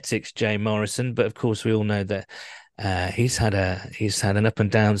Athletics' Jay Morrison, but of course we all know that he's had an up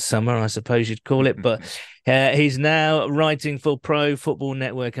and down summer, I suppose you'd call it, but he's now writing for Pro Football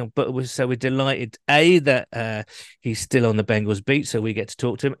Network, so we're delighted that he's still on the Bengals beat, so we get to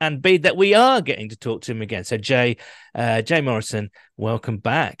talk to him, and B, that we are getting to talk to him again. So Jay Morrison, welcome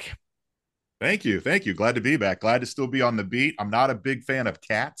back. Thank you. Glad to be back. Glad to still be on the beat. I'm not a big fan of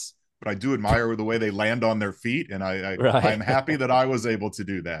cats, but I do admire the way they land on their feet, and I'm happy that I was able to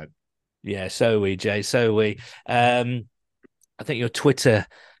do that. Yeah, so are we, Jay. So are we. I think your Twitter,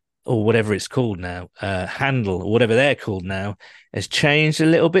 or whatever it's called now, handle, or whatever they're called now, has changed a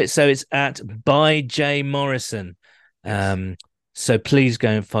little bit. So it's at by Jay Morrison. So please go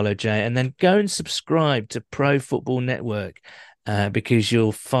and follow Jay, and then go and subscribe to Pro Football Network, because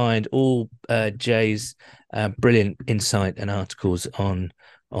you'll find all Jay's brilliant insight and articles on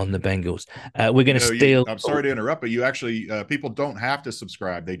on the Bengals. We're going to steal. I'm sorry to interrupt, but you actually people don't have to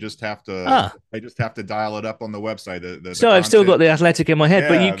subscribe. Ah, They just have to dial it up on the website. The so I've still got content. the Athletic in my head,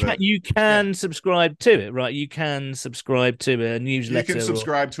 but Yeah, you yeah. can subscribe to it, right? You can subscribe to a You can newsletter or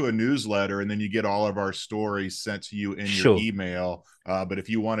subscribe to a newsletter, and then you get all of our stories sent to you in your sure. email. But if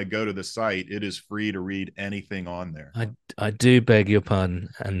you want to go to the site, it is free to read anything on there. I do beg your pardon,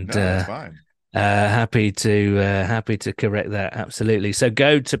 and No, that's fine. happy to correct that. Absolutely. So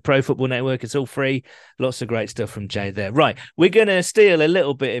go to Pro Football Network. It's all free. Lots of great stuff from Jay there. Right. We're going to steal a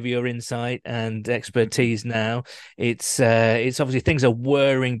little bit of your insight and expertise now. It's obviously things are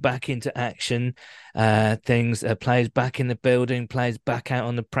whirring back into action. Players back in the building, players back out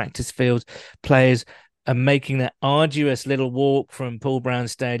on the practice field, players are making that arduous little walk from Paul Brown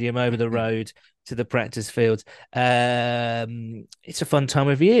Stadium over the road to the practice fields. It's a fun time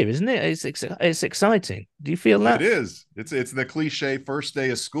of year, isn't it? It's exciting. Do you feel that? It is. It's the cliche first day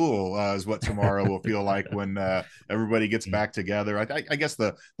of school is what tomorrow will feel like when everybody gets back together. I guess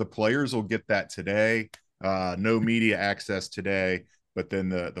the players will get that today. No media access today, but then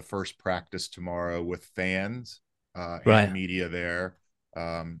the first practice tomorrow with fans and media there.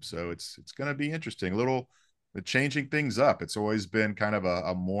 So it's going to be interesting. A little changing things up. It's always been kind of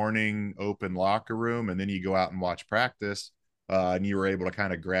a morning open locker room, and then you go out and watch practice, and you were able to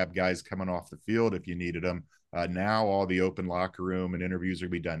kind of grab guys coming off the field if you needed them. Now all the open locker room and interviews are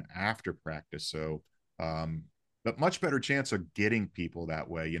going to be done after practice. So, but much better chance of getting people that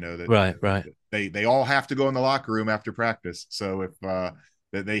way. You know that right. They all have to go in the locker room after practice. So if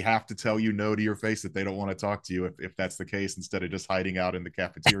that they have to tell you no to your face that they don't want to talk to you if that's the case, instead of just hiding out in the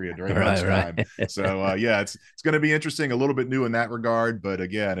cafeteria during lunchtime. Right. So yeah, it's going to be interesting, a little bit new in that regard, but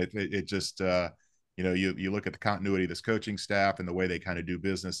again, it just you look at the continuity of this coaching staff and the way they kind of do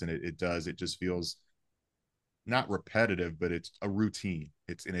business, and it just feels not repetitive, but it's a routine.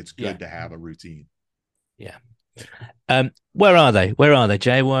 It's good to have a routine. Yeah. Where are they,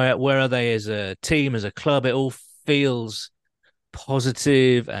 Jay? Where are they as a team, as a club? It all feels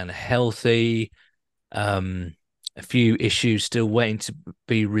positive and healthy. A few issues still waiting to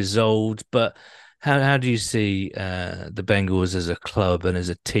be resolved, but how do you see the Bengals as a club and as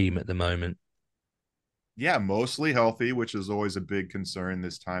a team at the moment? Yeah, mostly healthy, which is always a big concern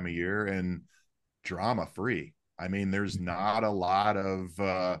this time of year, and drama free. I mean, there's not a lot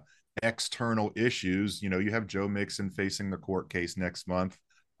of external issues. You have Joe Mixon facing the court case next month.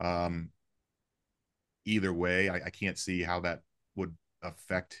 Either way, I can't see how that would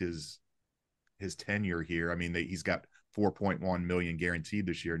affect his tenure here. I mean, he's got 4.1 million guaranteed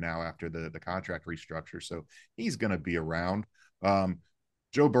this year now after the contract restructure, so he's going to be around.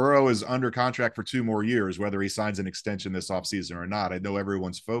 Joe Burrow is under contract for 2 more years, whether he signs an extension this offseason or not. I know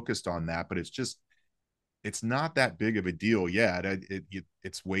everyone's focused on that, but it's not that big of a deal yet.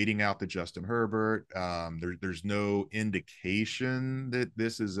 It's waiting out the Justin Herbert. There's no indication that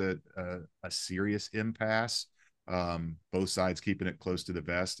this is a serious impasse. Both sides keeping it close to the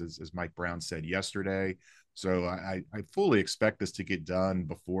vest, as Mike Brown said yesterday. So I fully expect this to get done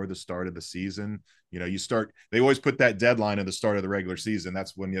before the start of the season. They always put that deadline at the start of the regular season.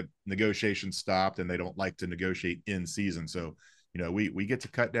 That's when negotiations stopped, and they don't like to negotiate in season. So, we get to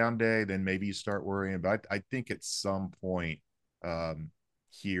cut down day, then maybe you start worrying. But I think at some point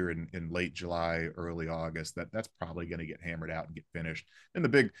here in late July, early August, that's probably going to get hammered out and get finished. And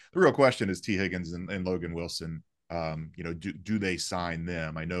the real question is T. Higgins and Logan Wilson. Do they sign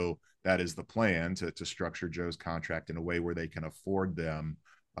them? I know that is the plan to structure Joe's contract in a way where they can afford them.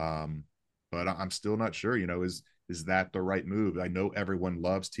 But I'm still not sure, is that the right move? I know everyone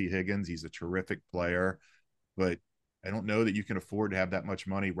loves T. Higgins. He's a terrific player, but I don't know that you can afford to have that much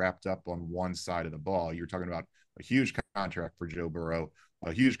money wrapped up on one side of the ball. You're talking about a huge contract for Joe Burrow,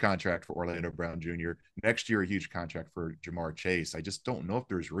 a huge contract for Orlando Brown Jr. Next year, a huge contract for Jamar Chase. I just don't know if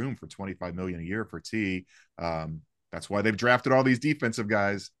there's room for $25 million a year for T. That's why they've drafted all these defensive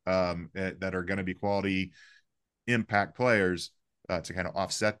guys that are going to be quality impact players to kind of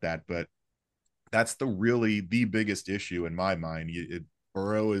offset that. But that's the biggest issue in my mind.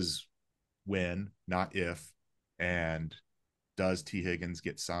 Burrow is when, not if, and does T. Higgins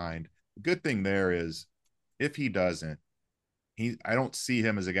get signed? The good thing there is if he doesn't, I don't see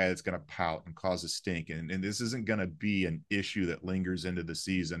him as a guy that's going to pout and cause a stink. And this isn't going to be an issue that lingers into the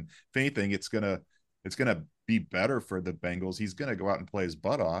season. If anything, it's going to be better for the Bengals. He's going to go out and play his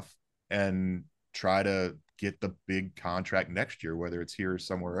butt off and try to get the big contract next year, whether it's here or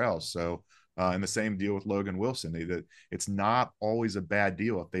somewhere else. So, and the same deal with Logan Wilson. It's not always a bad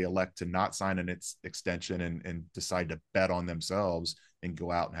deal if they elect to not sign an extension and decide to bet on themselves and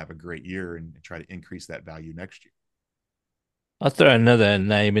go out and have a great year and try to increase that value next year. I'll throw another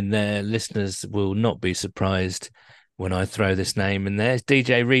name in there. Listeners will not be surprised when I throw this name in there. It's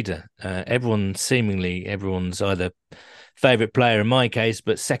DJ Reader. Everyone's either favorite player in my case,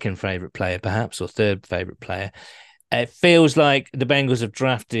 but second favorite player perhaps, or third favorite player. It feels like the Bengals have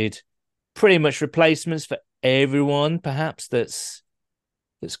drafted pretty much replacements for everyone, perhaps that's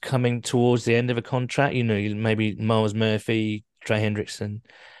coming towards the end of a contract. You know, maybe Miles Murphy, Trey Hendrickson,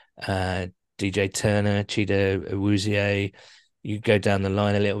 uh, DJ Turner, Chido Awuzie. You go down the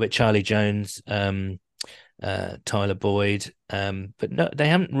line a little bit. Charlie Jones, Tyler Boyd, but no, they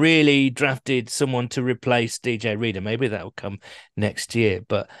haven't really drafted someone to replace DJ Reader. Maybe that will come next year.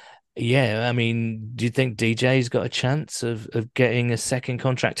 But yeah, I mean, do you think DJ's got a chance of getting a second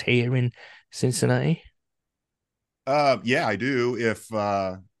contract here in Cincinnati? Yeah, I do.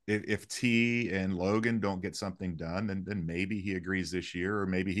 If T and Logan don't get something done, then maybe he agrees this year, or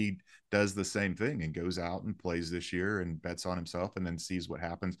maybe he does the same thing and goes out and plays this year and bets on himself and then sees what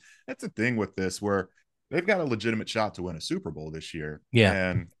happens. That's the thing with this, where they've got a legitimate shot to win a Super Bowl this year. Yeah.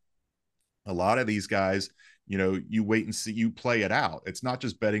 And a lot of these guys, you wait and see, you play it out. It's not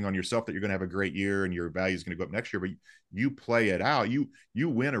just betting on yourself that you're going to have a great year and your value is going to go up next year, but you play it out. You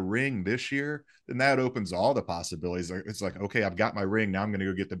win a ring this year, then that opens all the possibilities. It's like, okay, I've got my ring. Now I'm going to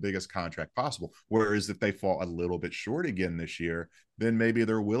go get the biggest contract possible. Whereas if they fall a little bit short again this year, then maybe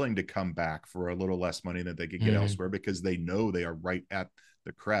they're willing to come back for a little less money that they could get elsewhere, because they know they are right at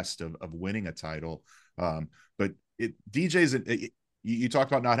the crest of winning a title. But DJ's you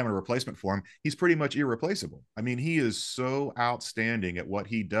talked about not having a replacement for him. He's pretty much irreplaceable. I mean, he is so outstanding at what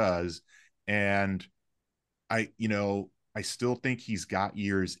he does. And I still think he's got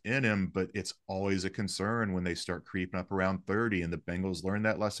years in him, but it's always a concern when they start creeping up around 30. And the Bengals learned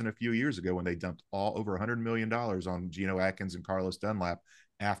that lesson a few years ago when they dumped all over $100 million on Geno Atkins and Carlos Dunlap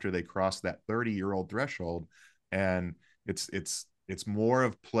after they crossed that 30-year-old threshold. And it's more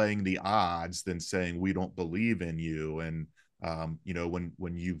of playing the odds than saying we don't believe in you. And when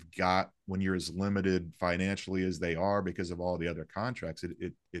you're as limited financially as they are because of all the other contracts,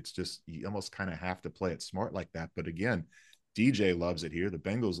 it's just, you almost kind of have to play it smart like that. But again, DJ loves it here. The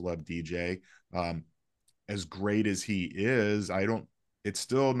Bengals love DJ. As great as he is, it's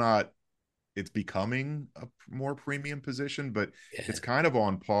still not, it's becoming a more premium position, but Yeah. it's kind of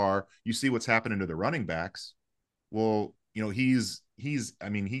on par. You see what's happening to the running backs. Well, I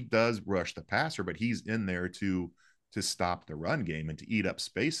mean, he does rush the passer, but he's in there to stop the run game and to eat up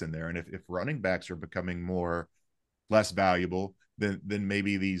space in there. And if running backs are becoming less valuable, then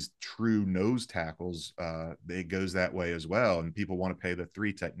maybe these true nose tackles, it goes that way as well. And people want to pay the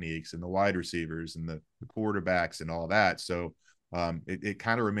three techniques and the wide receivers and the quarterbacks and all that. So it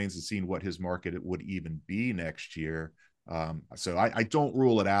kind of remains to see what his market would even be next year. So I don't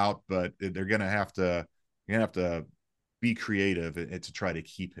rule it out, but they're going to have to be creative to try to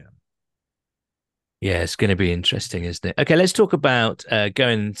keep him. Yeah, it's going to be interesting, isn't it? Okay, let's talk about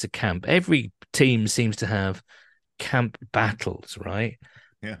going into camp. Every team seems to have camp battles, right?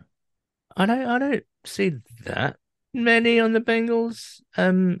 Yeah. I don't see that many on the Bengals.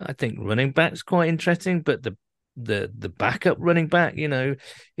 I think running back's quite interesting, but the backup running back,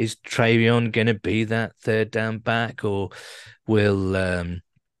 is Travion going to be that third down back, or will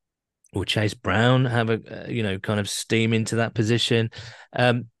Chase Brown have kind of steam into that position?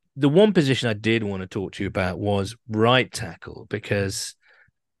 The one position I did want to talk to you about was right tackle, because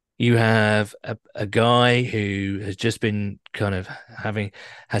you have a guy who has just been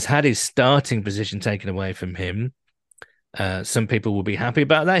has had his starting position taken away from him. Some people will be happy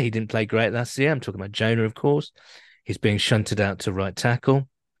about that. He didn't play great last year. I'm talking about Jonah, of course. He's being shunted out to right tackle,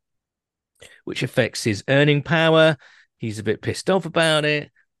 which affects his earning power. He's a bit pissed off about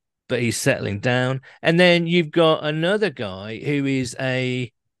it, but he's settling down. And then you've got another guy who is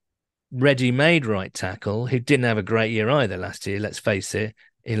a ready-made right tackle who didn't have a great year either last year, let's face it,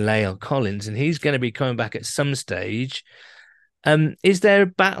 in Lael Collins, and he's going to be coming back at some stage. Is there a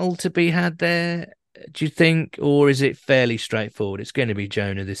battle to be had there, do you think, or is it fairly straightforward? It's going to be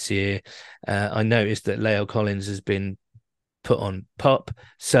Jonah this year. I noticed that Lael Collins has been put on PUP.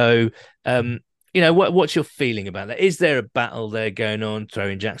 So, what's your feeling about that? Is there a battle there going on? Throw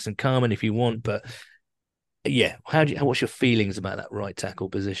in Jackson Carman if you want, but yeah, what's your feelings about that right tackle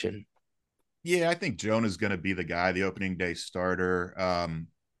position? Yeah, I think Jonah's going to be the guy, the opening day starter. I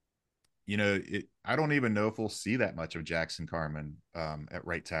don't even know if we'll see that much of Jackson Carman at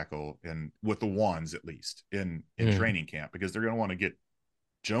right tackle, and with the ones at least in training camp, because they're going to want to get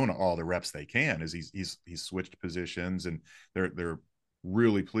Jonah all the reps they can, as he's switched positions, and they're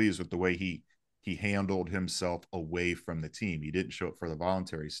really pleased with the way he handled himself away from the team. He didn't show up for the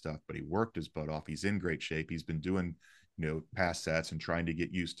voluntary stuff, but he worked his butt off. He's in great shape. He's been doing pass sets and trying to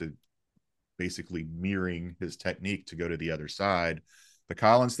get used to basically mirroring his technique to go to the other side. The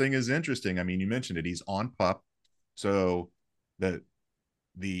Collins thing is interesting. I mean, you mentioned it. He's on pup. So the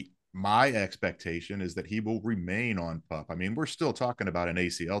my expectation is that he will remain on pup. I mean, we're still talking about an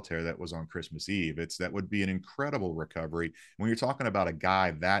ACL tear that was on Christmas Eve. That would be an incredible recovery. When you're talking about a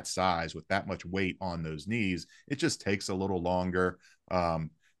guy that size with that much weight on those knees, it just takes a little longer. And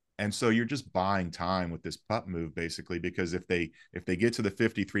so you're just buying time with this pup move, basically, because if they get to the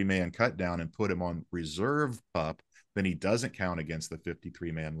 53-man cut down and put him on reserve pup, then he doesn't count against the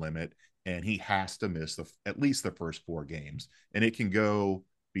 53-man limit, and he has to miss at least the first 4 games. And it can go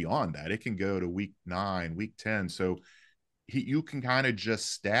beyond that. It can go to week 9, week 10. So you can kind of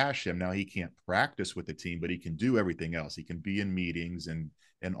just stash him. Now he can't practice with the team, but he can do everything else. He can be in meetings and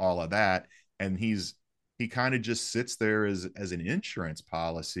all of that. And he kind of just sits there as an insurance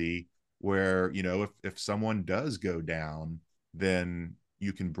policy where, if someone does go down, then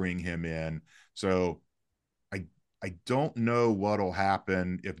you can bring him in. So I don't know what'll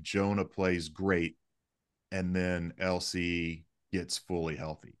happen if Jonah plays great and then LC gets fully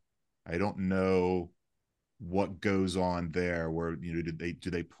healthy. I don't know what goes on there where, do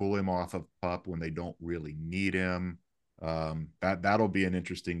they pull him off of pup when they don't really need him? That'll be an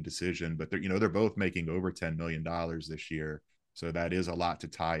interesting decision, but they're both making over $10 million this year. So that is a lot to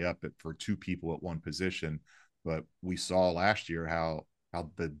tie up for 2 people at one position. But we saw last year how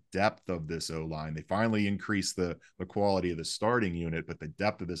the depth of this O-line, they finally increased the quality of the starting unit, but the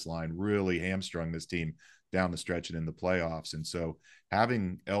depth of this line really hamstrung this team down the stretch and in the playoffs. And so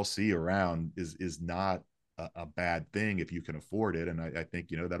having LC around is not a bad thing if you can afford it. And I think,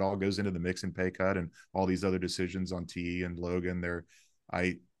 that all goes into the mix and pay cut and all these other decisions on T and Logan there.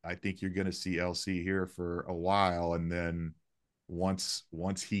 I think you're going to see LC here for a while. And then once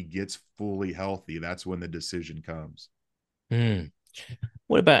he gets fully healthy, that's when the decision comes.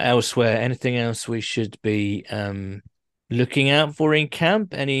 What about elsewhere? Anything else we should be looking out for in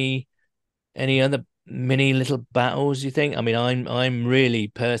camp? Any other mini little battles you think? I mean, I'm really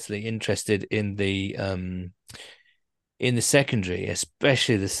personally interested in the secondary,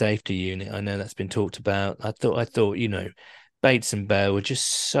 especially the safety unit. I know that's been talked about. I thought Bates and Bell were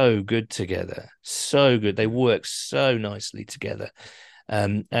just so good together, so good. They work so nicely together,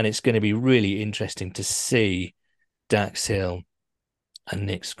 and it's going to be really interesting to see Dax Hill and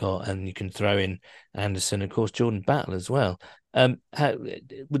Nick Scott, and you can throw in Anderson, of course, Jordan Battle as well. Would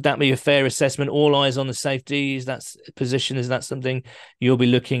that be a fair assessment? All eyes on the safety. Is that position? Is that something you'll be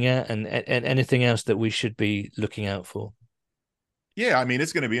looking at, and anything else that we should be looking out for? Yeah, I mean,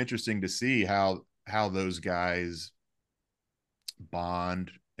 it's going to be interesting to see how those guys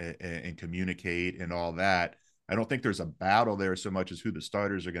bond and communicate and all that. I don't think there's a battle there so much as who the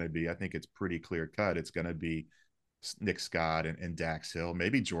starters are going to be. I think it's pretty clear cut. It's going to be Nick Scott and Dax Hill.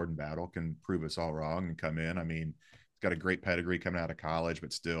 Maybe Jordan Battle can prove us all wrong and come in. I mean, he's got a great pedigree coming out of college,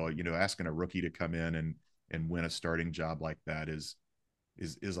 but still, asking a rookie to come in and win a starting job like that is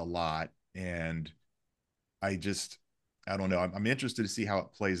a lot. And I don't know. I'm interested to see how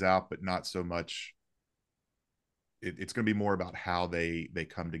it plays out, but not so much. It's going to be more about how they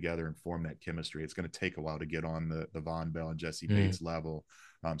come together and form that chemistry. It's going to take a while to get on the Von Bell and Jesse Bates level.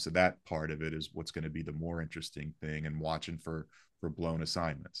 So that part of it is what's going to be the more interesting thing, and watching for blown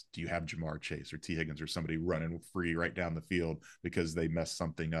assignments. Do you have Jamar Chase or T. Higgins or somebody running free right down the field because they messed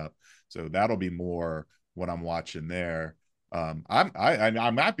something up? So that'll be more what I'm watching there.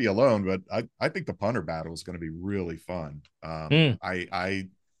 I might be alone, but I think the punter battle is going to be really fun.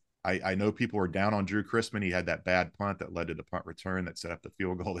 I know people are down on Drew Chrisman. He had that bad punt that led to the punt return that set up the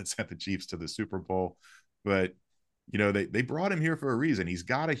field goal that sent the Chiefs to the Super Bowl. But they brought him here for a reason. He's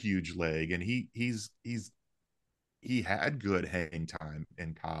got a huge leg, and he had good hang time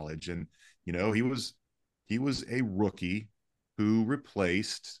in college, and he was a rookie who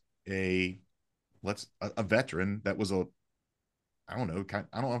replaced a veteran that was I don't know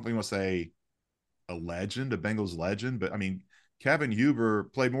if we want to say a legend, a Bengals legend, but I mean, Kevin Huber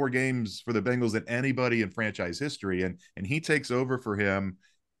played more games for the Bengals than anybody in franchise history, and he takes over for him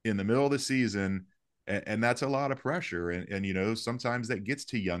in the middle of the season, and that's a lot of pressure. And sometimes that gets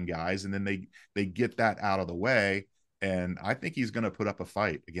to young guys, and then they get that out of the way. And I think he's going to put up a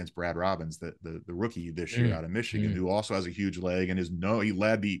fight against Brad Robbins, the rookie this year out of Michigan, who also has a huge leg and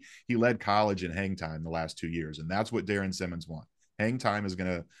he led college in hang time the last 2 years, and that's what Darren Simmons wants. Hang time is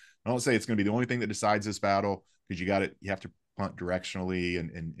going to. I don't say it's going to be the only thing that decides this battle, because you have to punt directionally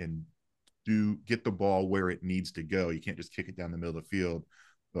and get the ball where it needs to go. You can't just kick it down the middle of the field.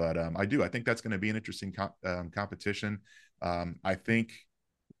 But I think that's going to be an interesting competition. I think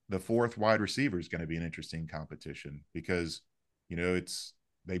the fourth wide receiver is going to be an interesting competition because,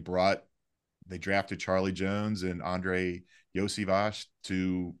 they drafted Charlie Jones and Andre Yosivas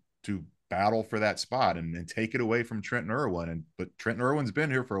to battle for that spot and take it away from Trenton Irwin. But Trenton Irwin's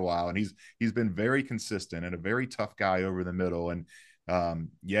been here for a while, and he's been very consistent and a very tough guy over the middle. And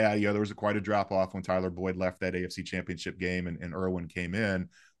there was quite a drop off when Tyler Boyd left that AFC Championship game and Irwin came in.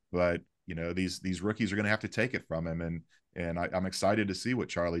 But these rookies are going to have to take it from him, and I'm excited to see what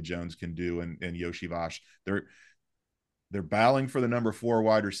Charlie Jones can do and Yosivas. They're battling for the number 4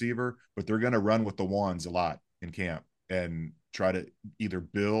 wide receiver, but they're going to run with the ones a lot in camp and try to either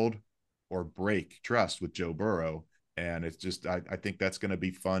build or break trust with Joe Burrow. And it's just, I think that's going to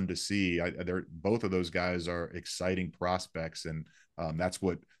be fun to see. Both of those guys are exciting prospects. And that's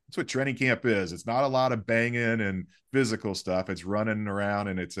what training camp is. It's not a lot of banging and physical stuff. It's running around,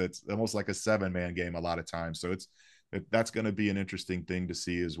 and it's almost like a 7-man game a lot of times. So that's going to be an interesting thing to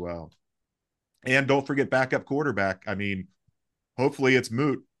see as well. And don't forget backup quarterback. I mean, hopefully it's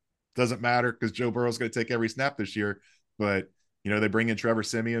moot. Doesn't matter because Joe Burrow's going to take every snap this year. But, they bring in Trevor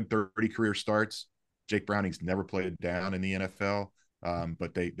Siemian, 30 career starts. Jake Browning's never played down in the NFL.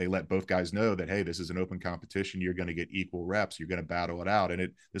 But they let both guys know that, hey, this is an open competition. You're going to get equal reps. You're going to battle it out.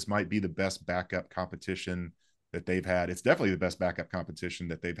 And this might be the best backup competition that they've had. It's definitely the best backup competition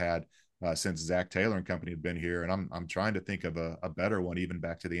that they've had since Zach Taylor and company have been here. And I'm trying to think of a better one, even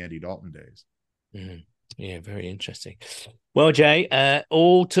back to the Andy Dalton days. Mm-hmm. Yeah, very interesting. Well, Jay,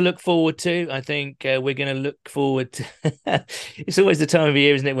 all to look forward to. I think we're going to look forward to it's always the time of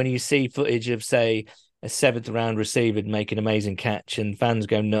year, isn't it, when you see footage of, say, a 7th round receiver make an amazing catch and fans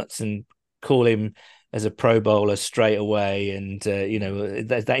go nuts and call him as a Pro Bowler straight away. And,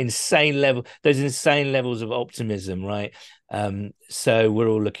 that insane level, those insane levels of optimism, right? So we're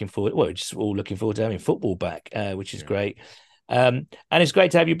all looking forward. Well, we're just all looking forward to having football back, which is great. And it's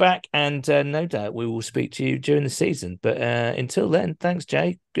great to have you back, and no doubt we will speak to you during the season. But until then, thanks,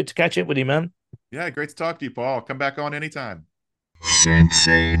 Jay. Good to catch up with you, man. Yeah, great to talk to you, Paul. Come back on anytime.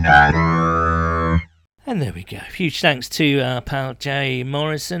 CinciNatter. And there we go. Huge thanks to our pal Jay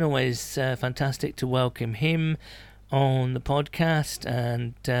Morrison. Always fantastic to welcome him on the podcast,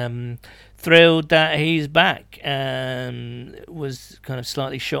 and thrilled that he's back. Was kind of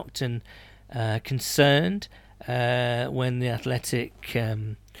slightly shocked and concerned when the Athletic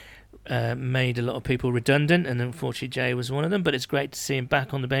made a lot of people redundant, and unfortunately Jay was one of them. But it's great to see him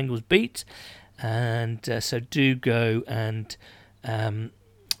back on the Bengals beat, and so do go and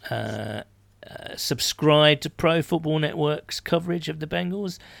subscribe to Pro Football Network's coverage of the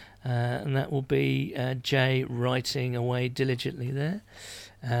Bengals, and that will be Jay writing away diligently there.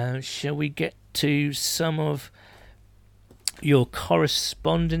 Shall we get to some of your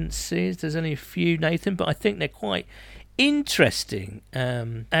correspondences? There's only a few, Nathan, but I think they're quite interesting.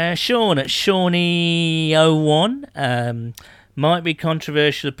 Sean at Shawnee01, might be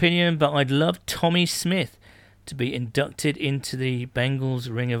controversial opinion, but I'd love Tommy Smith to be inducted into the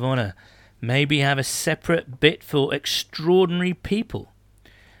Bengals Ring of Honor. Maybe have a separate bit for extraordinary people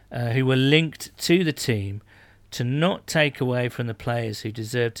who were linked to the team, to not take away from the players who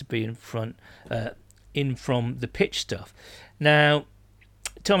deserve to be in from the pitch stuff. Now,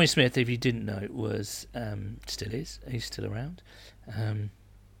 Tommy Smith, if you didn't know, was he's still around.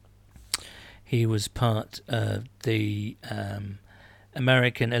 He was part of the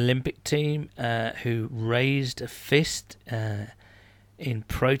American Olympic team who raised a fist in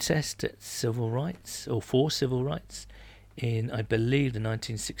protest at civil rights, or for civil rights, in, I believe, the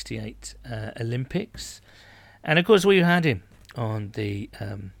 1968 Olympics. And of course, we had him on the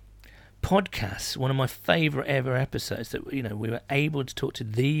podcast, one of my favourite ever episodes, that we were able to talk to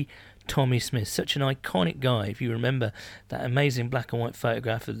the Tommy Smith, such an iconic guy. If you remember that amazing black and white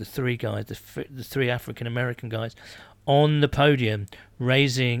photograph of the three guys, the three African American guys on the podium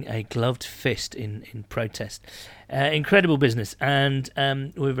raising a gloved fist in protest. Incredible business, and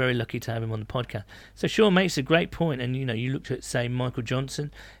we're very lucky to have him on the podcast. So Sean makes a great point, and you looked at, say, Michael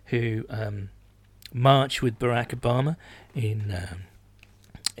Johnson, who marched with Barack Obama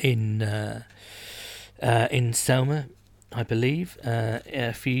in Selma, I believe,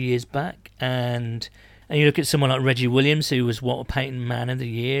 a few years back, and you look at someone like Reggie Williams, who was Walter Payton Man of the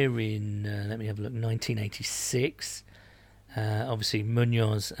Year in 1986. Obviously,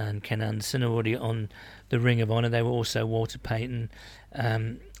 Munoz and Ken Anderson are already on the Ring of Honor. They were also Walter Payton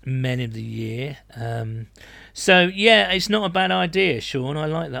Men of the Year. So yeah, it's not a bad idea, Sean. I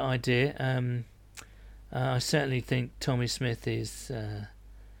like that idea. I certainly think Tommy Smith is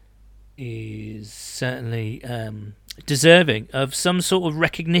certainly deserving of some sort of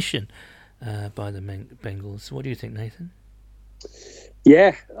recognition by the Bengals. What do you think, Nathan?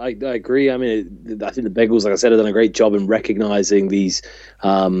 Yeah, I agree. I mean, I think the Bengals, like I said, have done a great job in recognizing these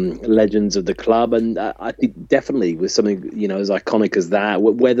legends of the club, and I think definitely with something as iconic as that,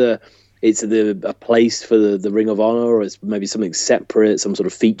 whether it's a place for the Ring of Honor or it's maybe something separate, some sort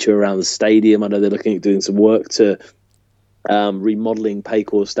of feature around the stadium. I know they're looking at doing some work to remodeling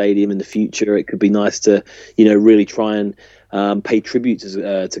Paycor Stadium in the future. It could be nice to, really try and pay tribute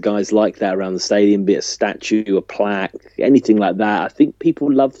to guys like that around the stadium, be it a statue, a plaque, anything like that. I think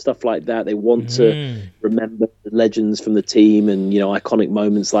people love stuff like that. They want to remember the legends from the team and, iconic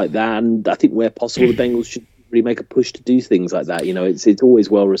moments like that. And I think where possible, the Bengals should really make a push to do things like that. It's always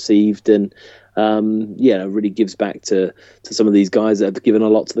well received and, it really gives back to some of these guys that have given a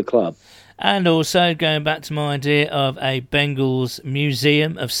lot to the club. And also going back to my idea of a Bengals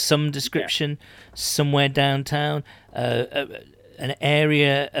museum of some description somewhere downtown, an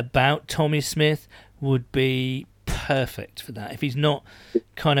area about Tommy Smith would be perfect for that. If he's not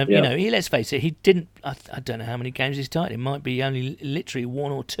kind of, let's face it, he didn't, I don't know how many games he started. It might be only literally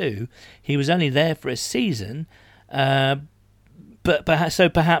one or two. He was only there for a season, but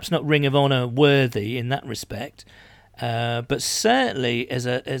perhaps not Ring of Honor worthy in that respect. But certainly as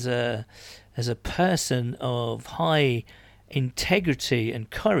a person of high integrity and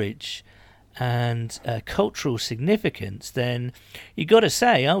courage and cultural significance, then you got to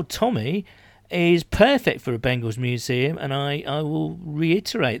say, Tommy is perfect for a Bengals museum, and I will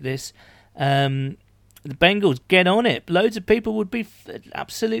reiterate this. The Bengals, get on it. Loads of people would be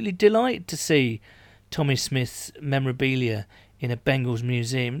absolutely delighted to see Tommy Smith's memorabilia in a Bengals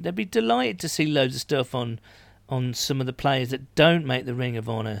museum. They'd be delighted to see loads of stuff on some of the players that don't make the Ring of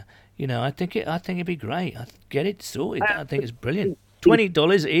Honor. I think it'd be great. I'd get it sorted. I think it's brilliant.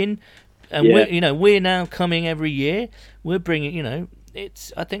 $20 in, and we're now coming every year. We're bringing.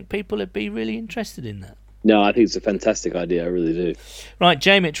 I think people would be really interested in that. No, I think it's a fantastic idea. I really do. Right,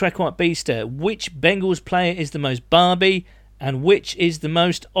 Jamie at Trek White Beaster. Which Bengals player is the most Barbie, and which is the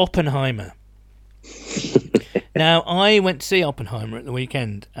most Oppenheimer? Now, I went to see Oppenheimer at the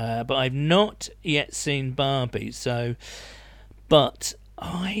weekend, but I've not yet seen Barbie. But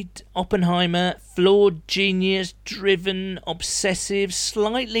Oppenheimer, flawed genius, driven, obsessive,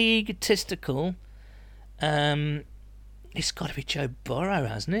 slightly egotistical. It's got to be Joe Burrow,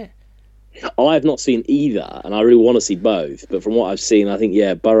 hasn't it? I have not seen either, and I really want to see both. But from what I've seen, I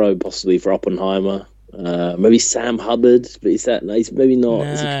think Burrow possibly for Oppenheimer. Maybe Sam Hubbard, but he's maybe not.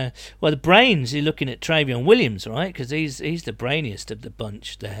 No. Well, the brains, you're looking at Travion Williams, right? Because he's the brainiest of the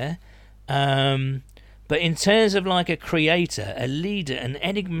bunch there. But in terms of like a creator, a leader, an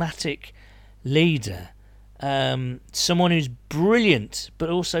enigmatic leader, someone who's brilliant but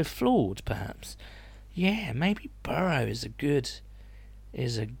also flawed, perhaps. Yeah, maybe Burrow is a good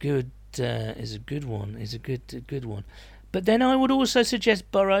one. But then I would also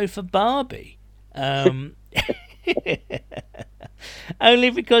suggest Burrow for Barbie. Only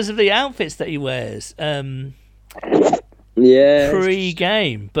because of the outfits that he wears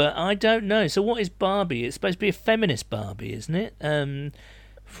pre-game, but I don't know. So what is Barbie? It's supposed to be a feminist Barbie, isn't it?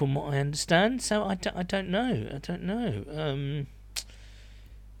 From what I understand. So I don't know. Don't know.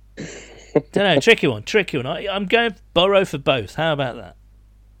 Tricky one. I'm going Burrow for both. How about that?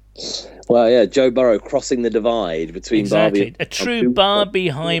 Well, yeah, Joe Burrow crossing the divide between Barbie. A true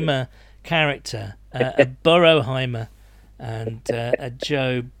Barbieheimer character, a Burrowheimer, and a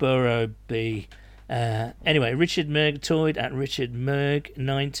Joe Burrowby. Anyway, Richard Mergatoid at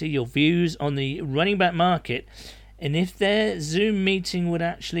RichardMerg90. Your views on the running back market, and if their Zoom meeting would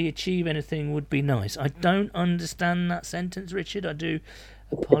actually achieve anything, would be nice. I don't understand that sentence, Richard. I do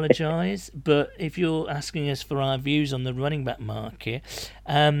apologise, but if you're asking us for our views on the running back market,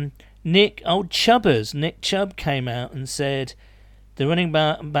 Nick Chubb came out and said the running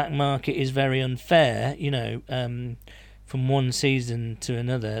back market is very unfair. From one season to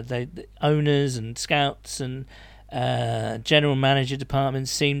another, the owners and scouts and general manager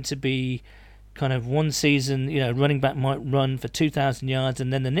departments seem to be kind of one season, running back might run for 2,000 yards,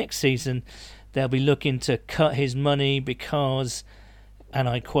 and then the next season they'll be looking to cut his money because, and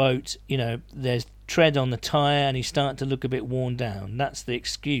I quote, there's tread on the tyre and he's starting to look a bit worn down. That's the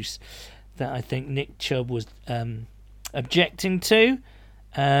excuse that I think Nick Chubb was objecting to.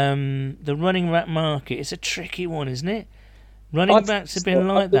 The running back market, it's a tricky one, isn't it? Running backs have been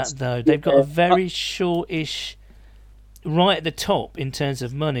like that, though. They've got a very shortish, right at the top in terms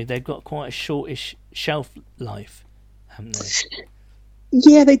of money, they've got quite a shortish shelf life, haven't they?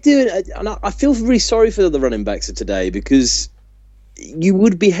 Yeah, they do. And I feel really sorry for the running backs of today, because you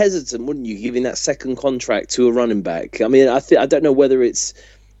would be hesitant, wouldn't you, giving that second contract to a running back? I mean, I don't know whether it's...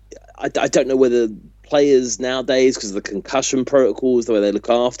 I don't know whether players nowadays because of the concussion protocols, the way they look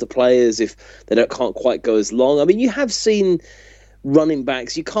after players if they can't quite go as long. I mean, you have seen running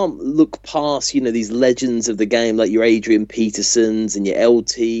backs. You can't look past, these legends of the game like your Adrian Petersons and your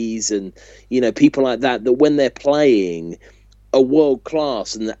LTs and, people like that when they're playing are world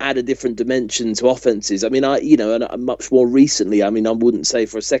class and add a different dimension to offenses. I mean, and much more recently, I mean, I wouldn't say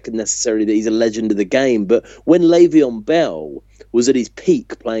for a second necessarily that he's a legend of the game, but when Le'Veon Bell was at his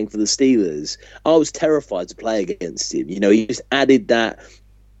peak playing for the Steelers, I was terrified to play against him. He just added that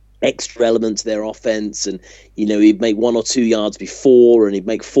extra element to their offense, and he'd make 1 or 2 yards before, and he'd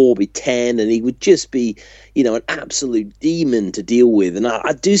make 4 be 10, and he would just be an absolute demon to deal with. And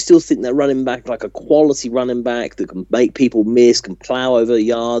I do still think that running back, like a quality running back that can make people miss, can plow over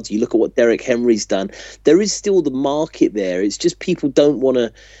yards. You look at what Derrick Henry's done, there is still the market there. It's just people don't want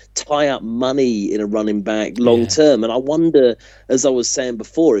to tie up money in a running back long term. And I wonder, as I was saying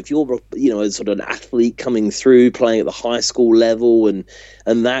before, if you're a sort of an athlete coming through playing at the high school level and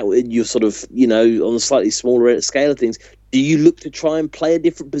that you're sort of on a slightly smaller scale of things, do you look to try and play a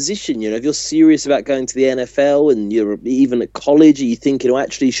different position? If you're serious about going to the NFL and you're even at college, are you thinking,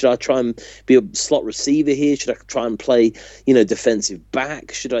 actually, should I try and be a slot receiver here? Should I try and play, defensive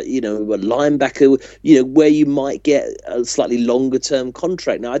back? Should I, a linebacker, where you might get a slightly longer term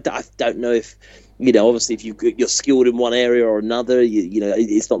contract? Now, I don't know if, obviously if you're skilled in one area or another,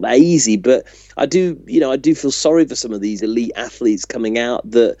 it's not that easy, but I do feel sorry for some of these elite athletes coming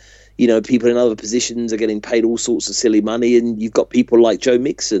out that, people in other positions are getting paid all sorts of silly money. And you've got people like Joe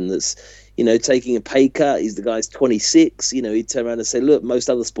Mixon that's, taking a pay cut. He's the guy's 26. He'd turn around and say, look, most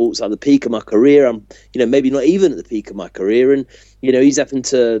other sports are the peak of my career. I'm, maybe not even at the peak of my career. And, he's having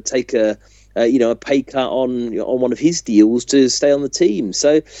to take a pay cut on one of his deals to stay on the team.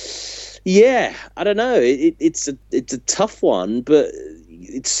 So, yeah, I don't know. It's a tough one, but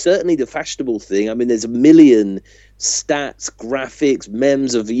it's certainly the fashionable thing. I mean, there's a million stats, graphics,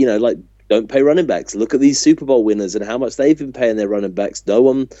 memes of, like, don't pay running backs. Look at these Super Bowl winners and how much they've been paying their running backs. No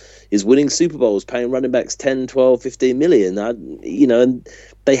one is winning Super Bowls paying running backs 10, 12, 15 million. And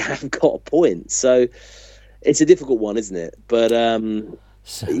they have got a point. So it's a difficult one, isn't it? But,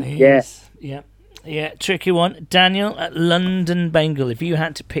 is. Yeah, tricky one. Daniel at London Bengal, if you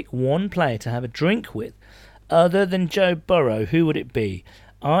had to pick one player to have a drink with other than Joe Burrow, who would it be?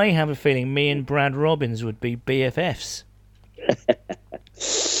 I have a feeling me and Brad Robbins would be BFFs.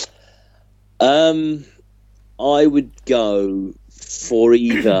 I would go for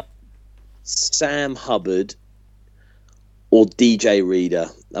either Sam Hubbard or DJ Reader.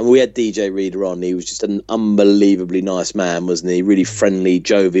 And we had DJ Reader on. He was just an unbelievably nice man, wasn't he? Really friendly,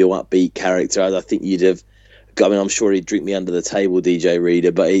 jovial, upbeat character. I think you'd have. I mean, I'm sure he'd drink me under the table, DJ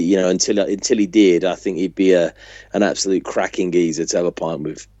Reader. But until he did, I think he'd be an absolute cracking geezer to have a pint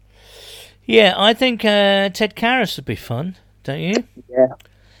with. Yeah, I think Ted Karras would be fun, don't you? Yeah.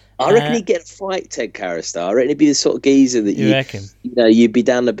 I reckon he'd get a fight, Ted Karras, though. I reckon he'd be the sort of geezer that you reckon? You'd be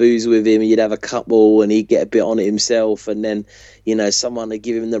down the booze with him, and you'd have a couple, and he'd get a bit on it himself, and then, someone would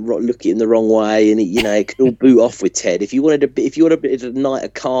give him look at him the wrong way, and it could all boot off with Ted. If you wanted a bit of a night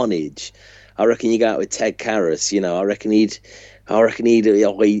of carnage, I reckon you go out with Ted Karras. I reckon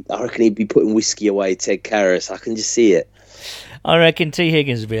he'd be putting whiskey away, Ted Karras. I can just see it. I reckon T.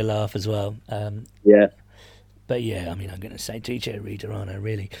 Higgins would be a laugh as well. Yeah. But yeah, I mean, I'm going to say DJ Reader, aren't I,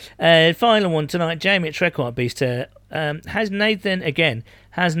 really? Final one tonight, Jamie at Trekart Beast. Has Nathan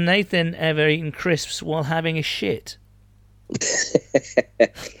ever eaten crisps while having a shit?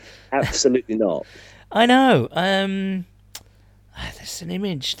 Absolutely not. I know. That's an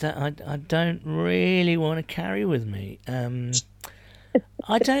image that I don't really want to carry with me.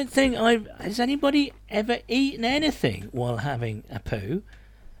 I don't think has anybody ever eaten anything while having a poo?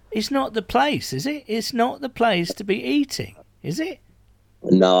 It's not the place, is it? It's not the place to be eating, is it?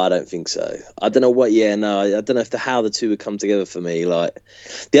 No, I don't think so. I don't know what. Yeah, no, I don't know how the two would come together for me. Like,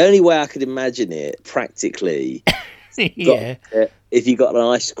 the only way I could imagine it practically, yeah, if you got an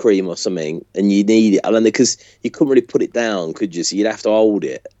ice cream or something and you need it, because you couldn't really put it down, could you? So you'd have to hold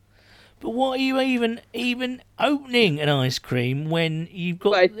it. But what are you even opening an ice cream when you've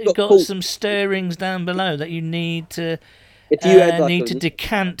got some stirrings down below that you need to? If you had to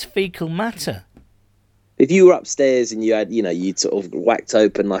decant fecal matter. If you were upstairs and you had, you'd sort of whacked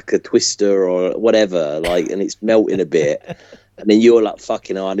open like a Twister or whatever, and it's melting a bit, and then you're like,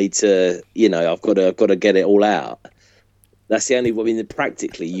 "Fucking, I need to, I've got to get it all out." That's the only. I mean,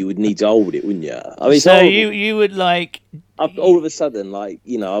 practically, you would need to hold it, wouldn't you? I mean, so you would like. All of a sudden,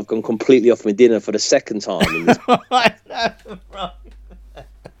 I've gone completely off my dinner for the second time. I know, right.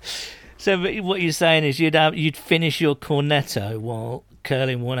 So but what you're saying is you'd finish your cornetto while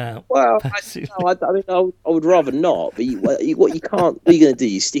curling one out. Well, I would rather not. But what you can't, what are you going to do?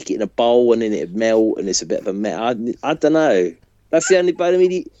 You stick it in a bowl and then it melt, and it's a bit of a mess. I don't know. That's the only. But I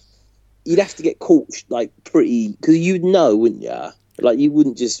mean, you'd have to get caught like pretty, because you'd know, wouldn't you? Like you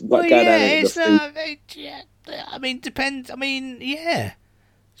wouldn't just go down in I mean, depends. I mean, yeah.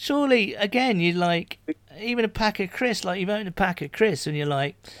 Surely, again, you like even a pack of crisps. Like you've owned a pack of crisps, and you're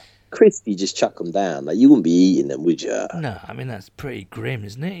like, crisp, you just chuck them down. Like you wouldn't be eating them, would you? No, I mean that's pretty grim,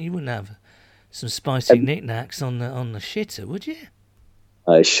 isn't it? You wouldn't have some spicy knickknacks on the shitter, would you?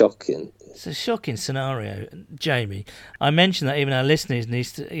 It's shocking. It's a shocking scenario, Jamie. I mentioned that even our listeners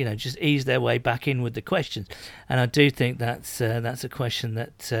needs to, just ease their way back in with the questions, and I do think that's a question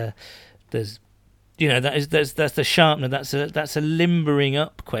that there's, that's the sharpener. That's a limbering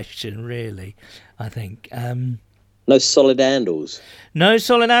up question, really. I think. No solid handles. No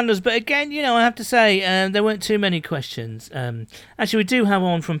solid handles, but again, I have to say there weren't too many questions. Actually, we do have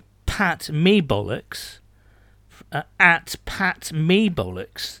one from Pat Meebollocks. At Pat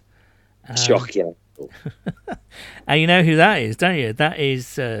Meebollocks. Shocking. And you know who that is, don't you? That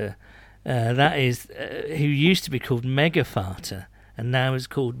is who used to be called Megafarter and now is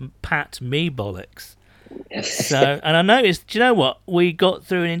called Pat Meebollocks. So, and I noticed, do you know what? We got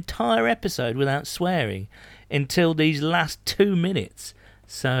through an entire episode without swearing until these last 2 minutes.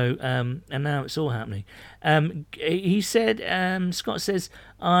 So, and now it's all happening. He said, Scott says,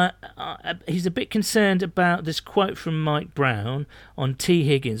 he's a bit concerned about this quote from Mike Brown on T.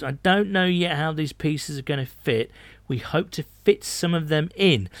 Higgins. I don't know yet how these pieces are going to fit. We hope to fit some of them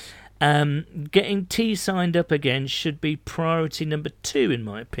in. Getting T signed up again should be priority number 2, in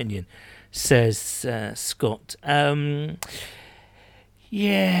my opinion, says Scott. Yeah,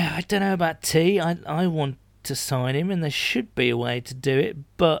 I don't know about T. I want to sign him, and there should be a way to do it,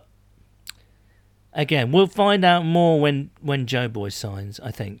 but again, we'll find out more when Joe Boy signs,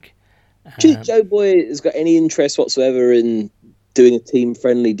 I think. Do you think Joe Boy has got any interest whatsoever in doing a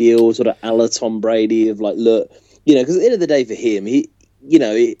team-friendly deal, sort of a la Tom Brady, of like, look, because at the end of the day for him, he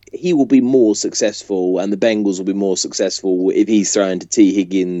will be more successful, and the Bengals will be more successful if he's throwing to T.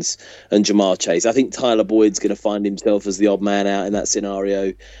 Higgins and Jamar Chase. I think Tyler Boyd's going to find himself as the odd man out in that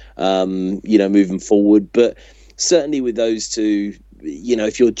scenario, moving forward. But certainly with those two,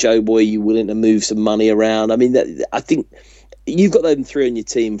 if you're Joe Boy, you're willing to move some money around. I mean, I think you've got them 3 on your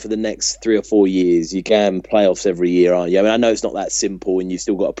team for the next 3 or 4 years. You can playoffs every year, aren't you? I mean, I know it's not that simple, and you've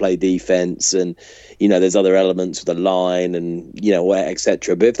still got to play defense, and there's other elements with the line, and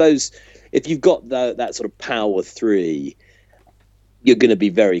etc. But if you've got that sort of power 3, you're going to be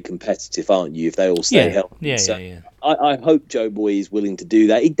very competitive, aren't you? If they all stay healthy. Yeah. I hope Joe Boy is willing to do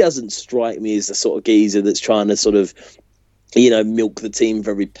that. He doesn't strike me as the sort of geezer that's trying to sort of milk the team for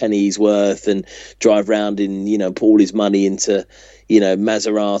every penny he's worth and drive around in, put all his money into,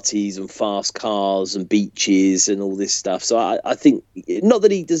 Maseratis and fast cars and beaches and all this stuff. So I think, not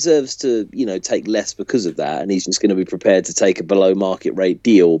that he deserves to, take less because of that, and he's just going to be prepared to take a below market rate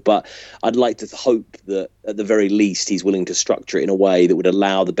deal. But I'd like to hope that at the very least he's willing to structure it in a way that would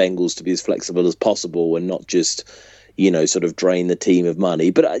allow the Bengals to be as flexible as possible and not just, sort of drain the team of money.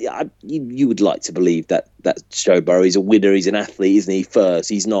 But you would like to believe that Joe Burrow, he's a winner, he's an athlete, isn't he? First,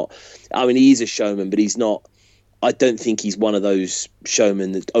 he's not. I mean, he is a showman, but he's not. I don't think he's one of those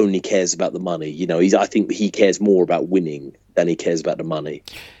showmen that only cares about the money. I think he cares more about winning than he cares about the money.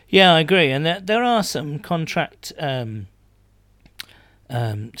 Yeah, I agree. And there are some contract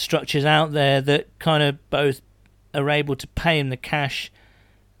structures out there that kind of both are able to pay him the cash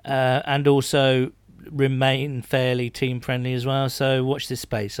and also remain fairly team friendly as well. So watch this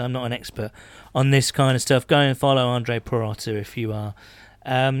space. I'm not an expert on this kind of stuff. Go and follow Andre Perrotta if you are.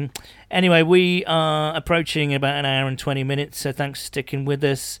 Anyway, we are approaching about an hour and 20 minutes, so thanks for sticking with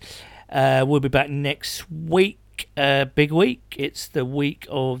us. We'll be back next week. Big week. It's the week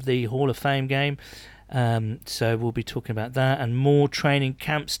of the Hall of Fame game. So we'll be talking about that and more training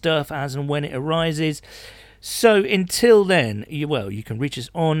camp stuff as and when it arises. So until then, you can reach us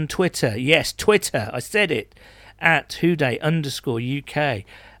on Twitter. Yes, Twitter. I said it. At @whoday_UK.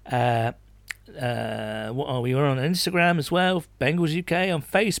 What are we? We're on Instagram as well. Bengals UK on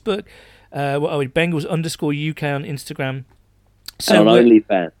Facebook. What are we? Bengals_UK on Instagram. So on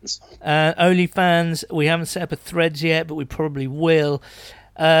OnlyFans. OnlyFans. We haven't set up a Threads yet, but we probably will.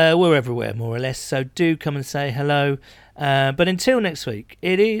 We're everywhere, more or less. So do come and say hello. But until next week,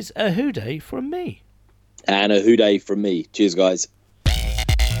 it is a Who Day from me. And a Who Day from me. Cheers, guys.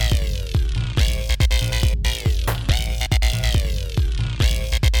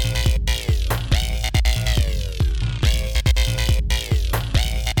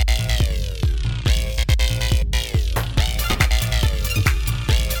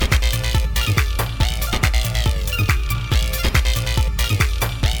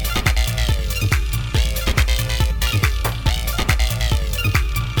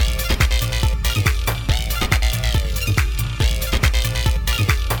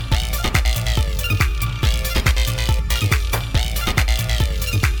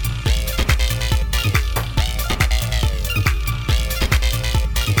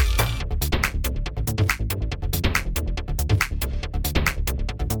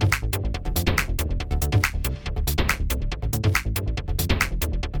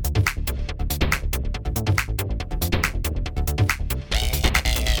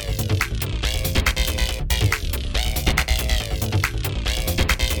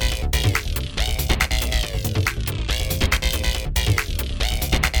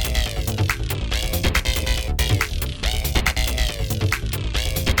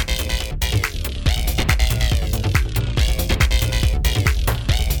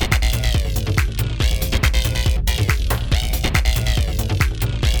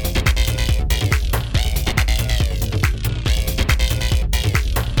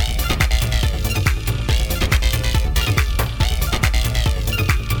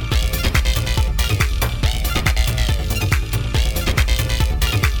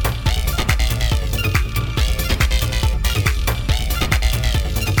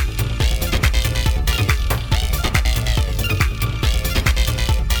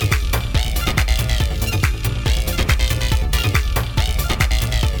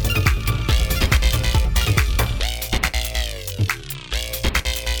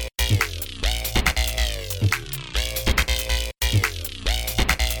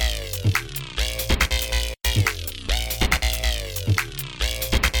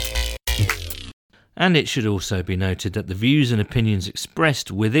 And it should also be noted that the views and opinions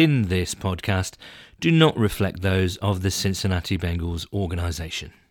expressed within this podcast do not reflect those of the Cincinnati Bengals organisation.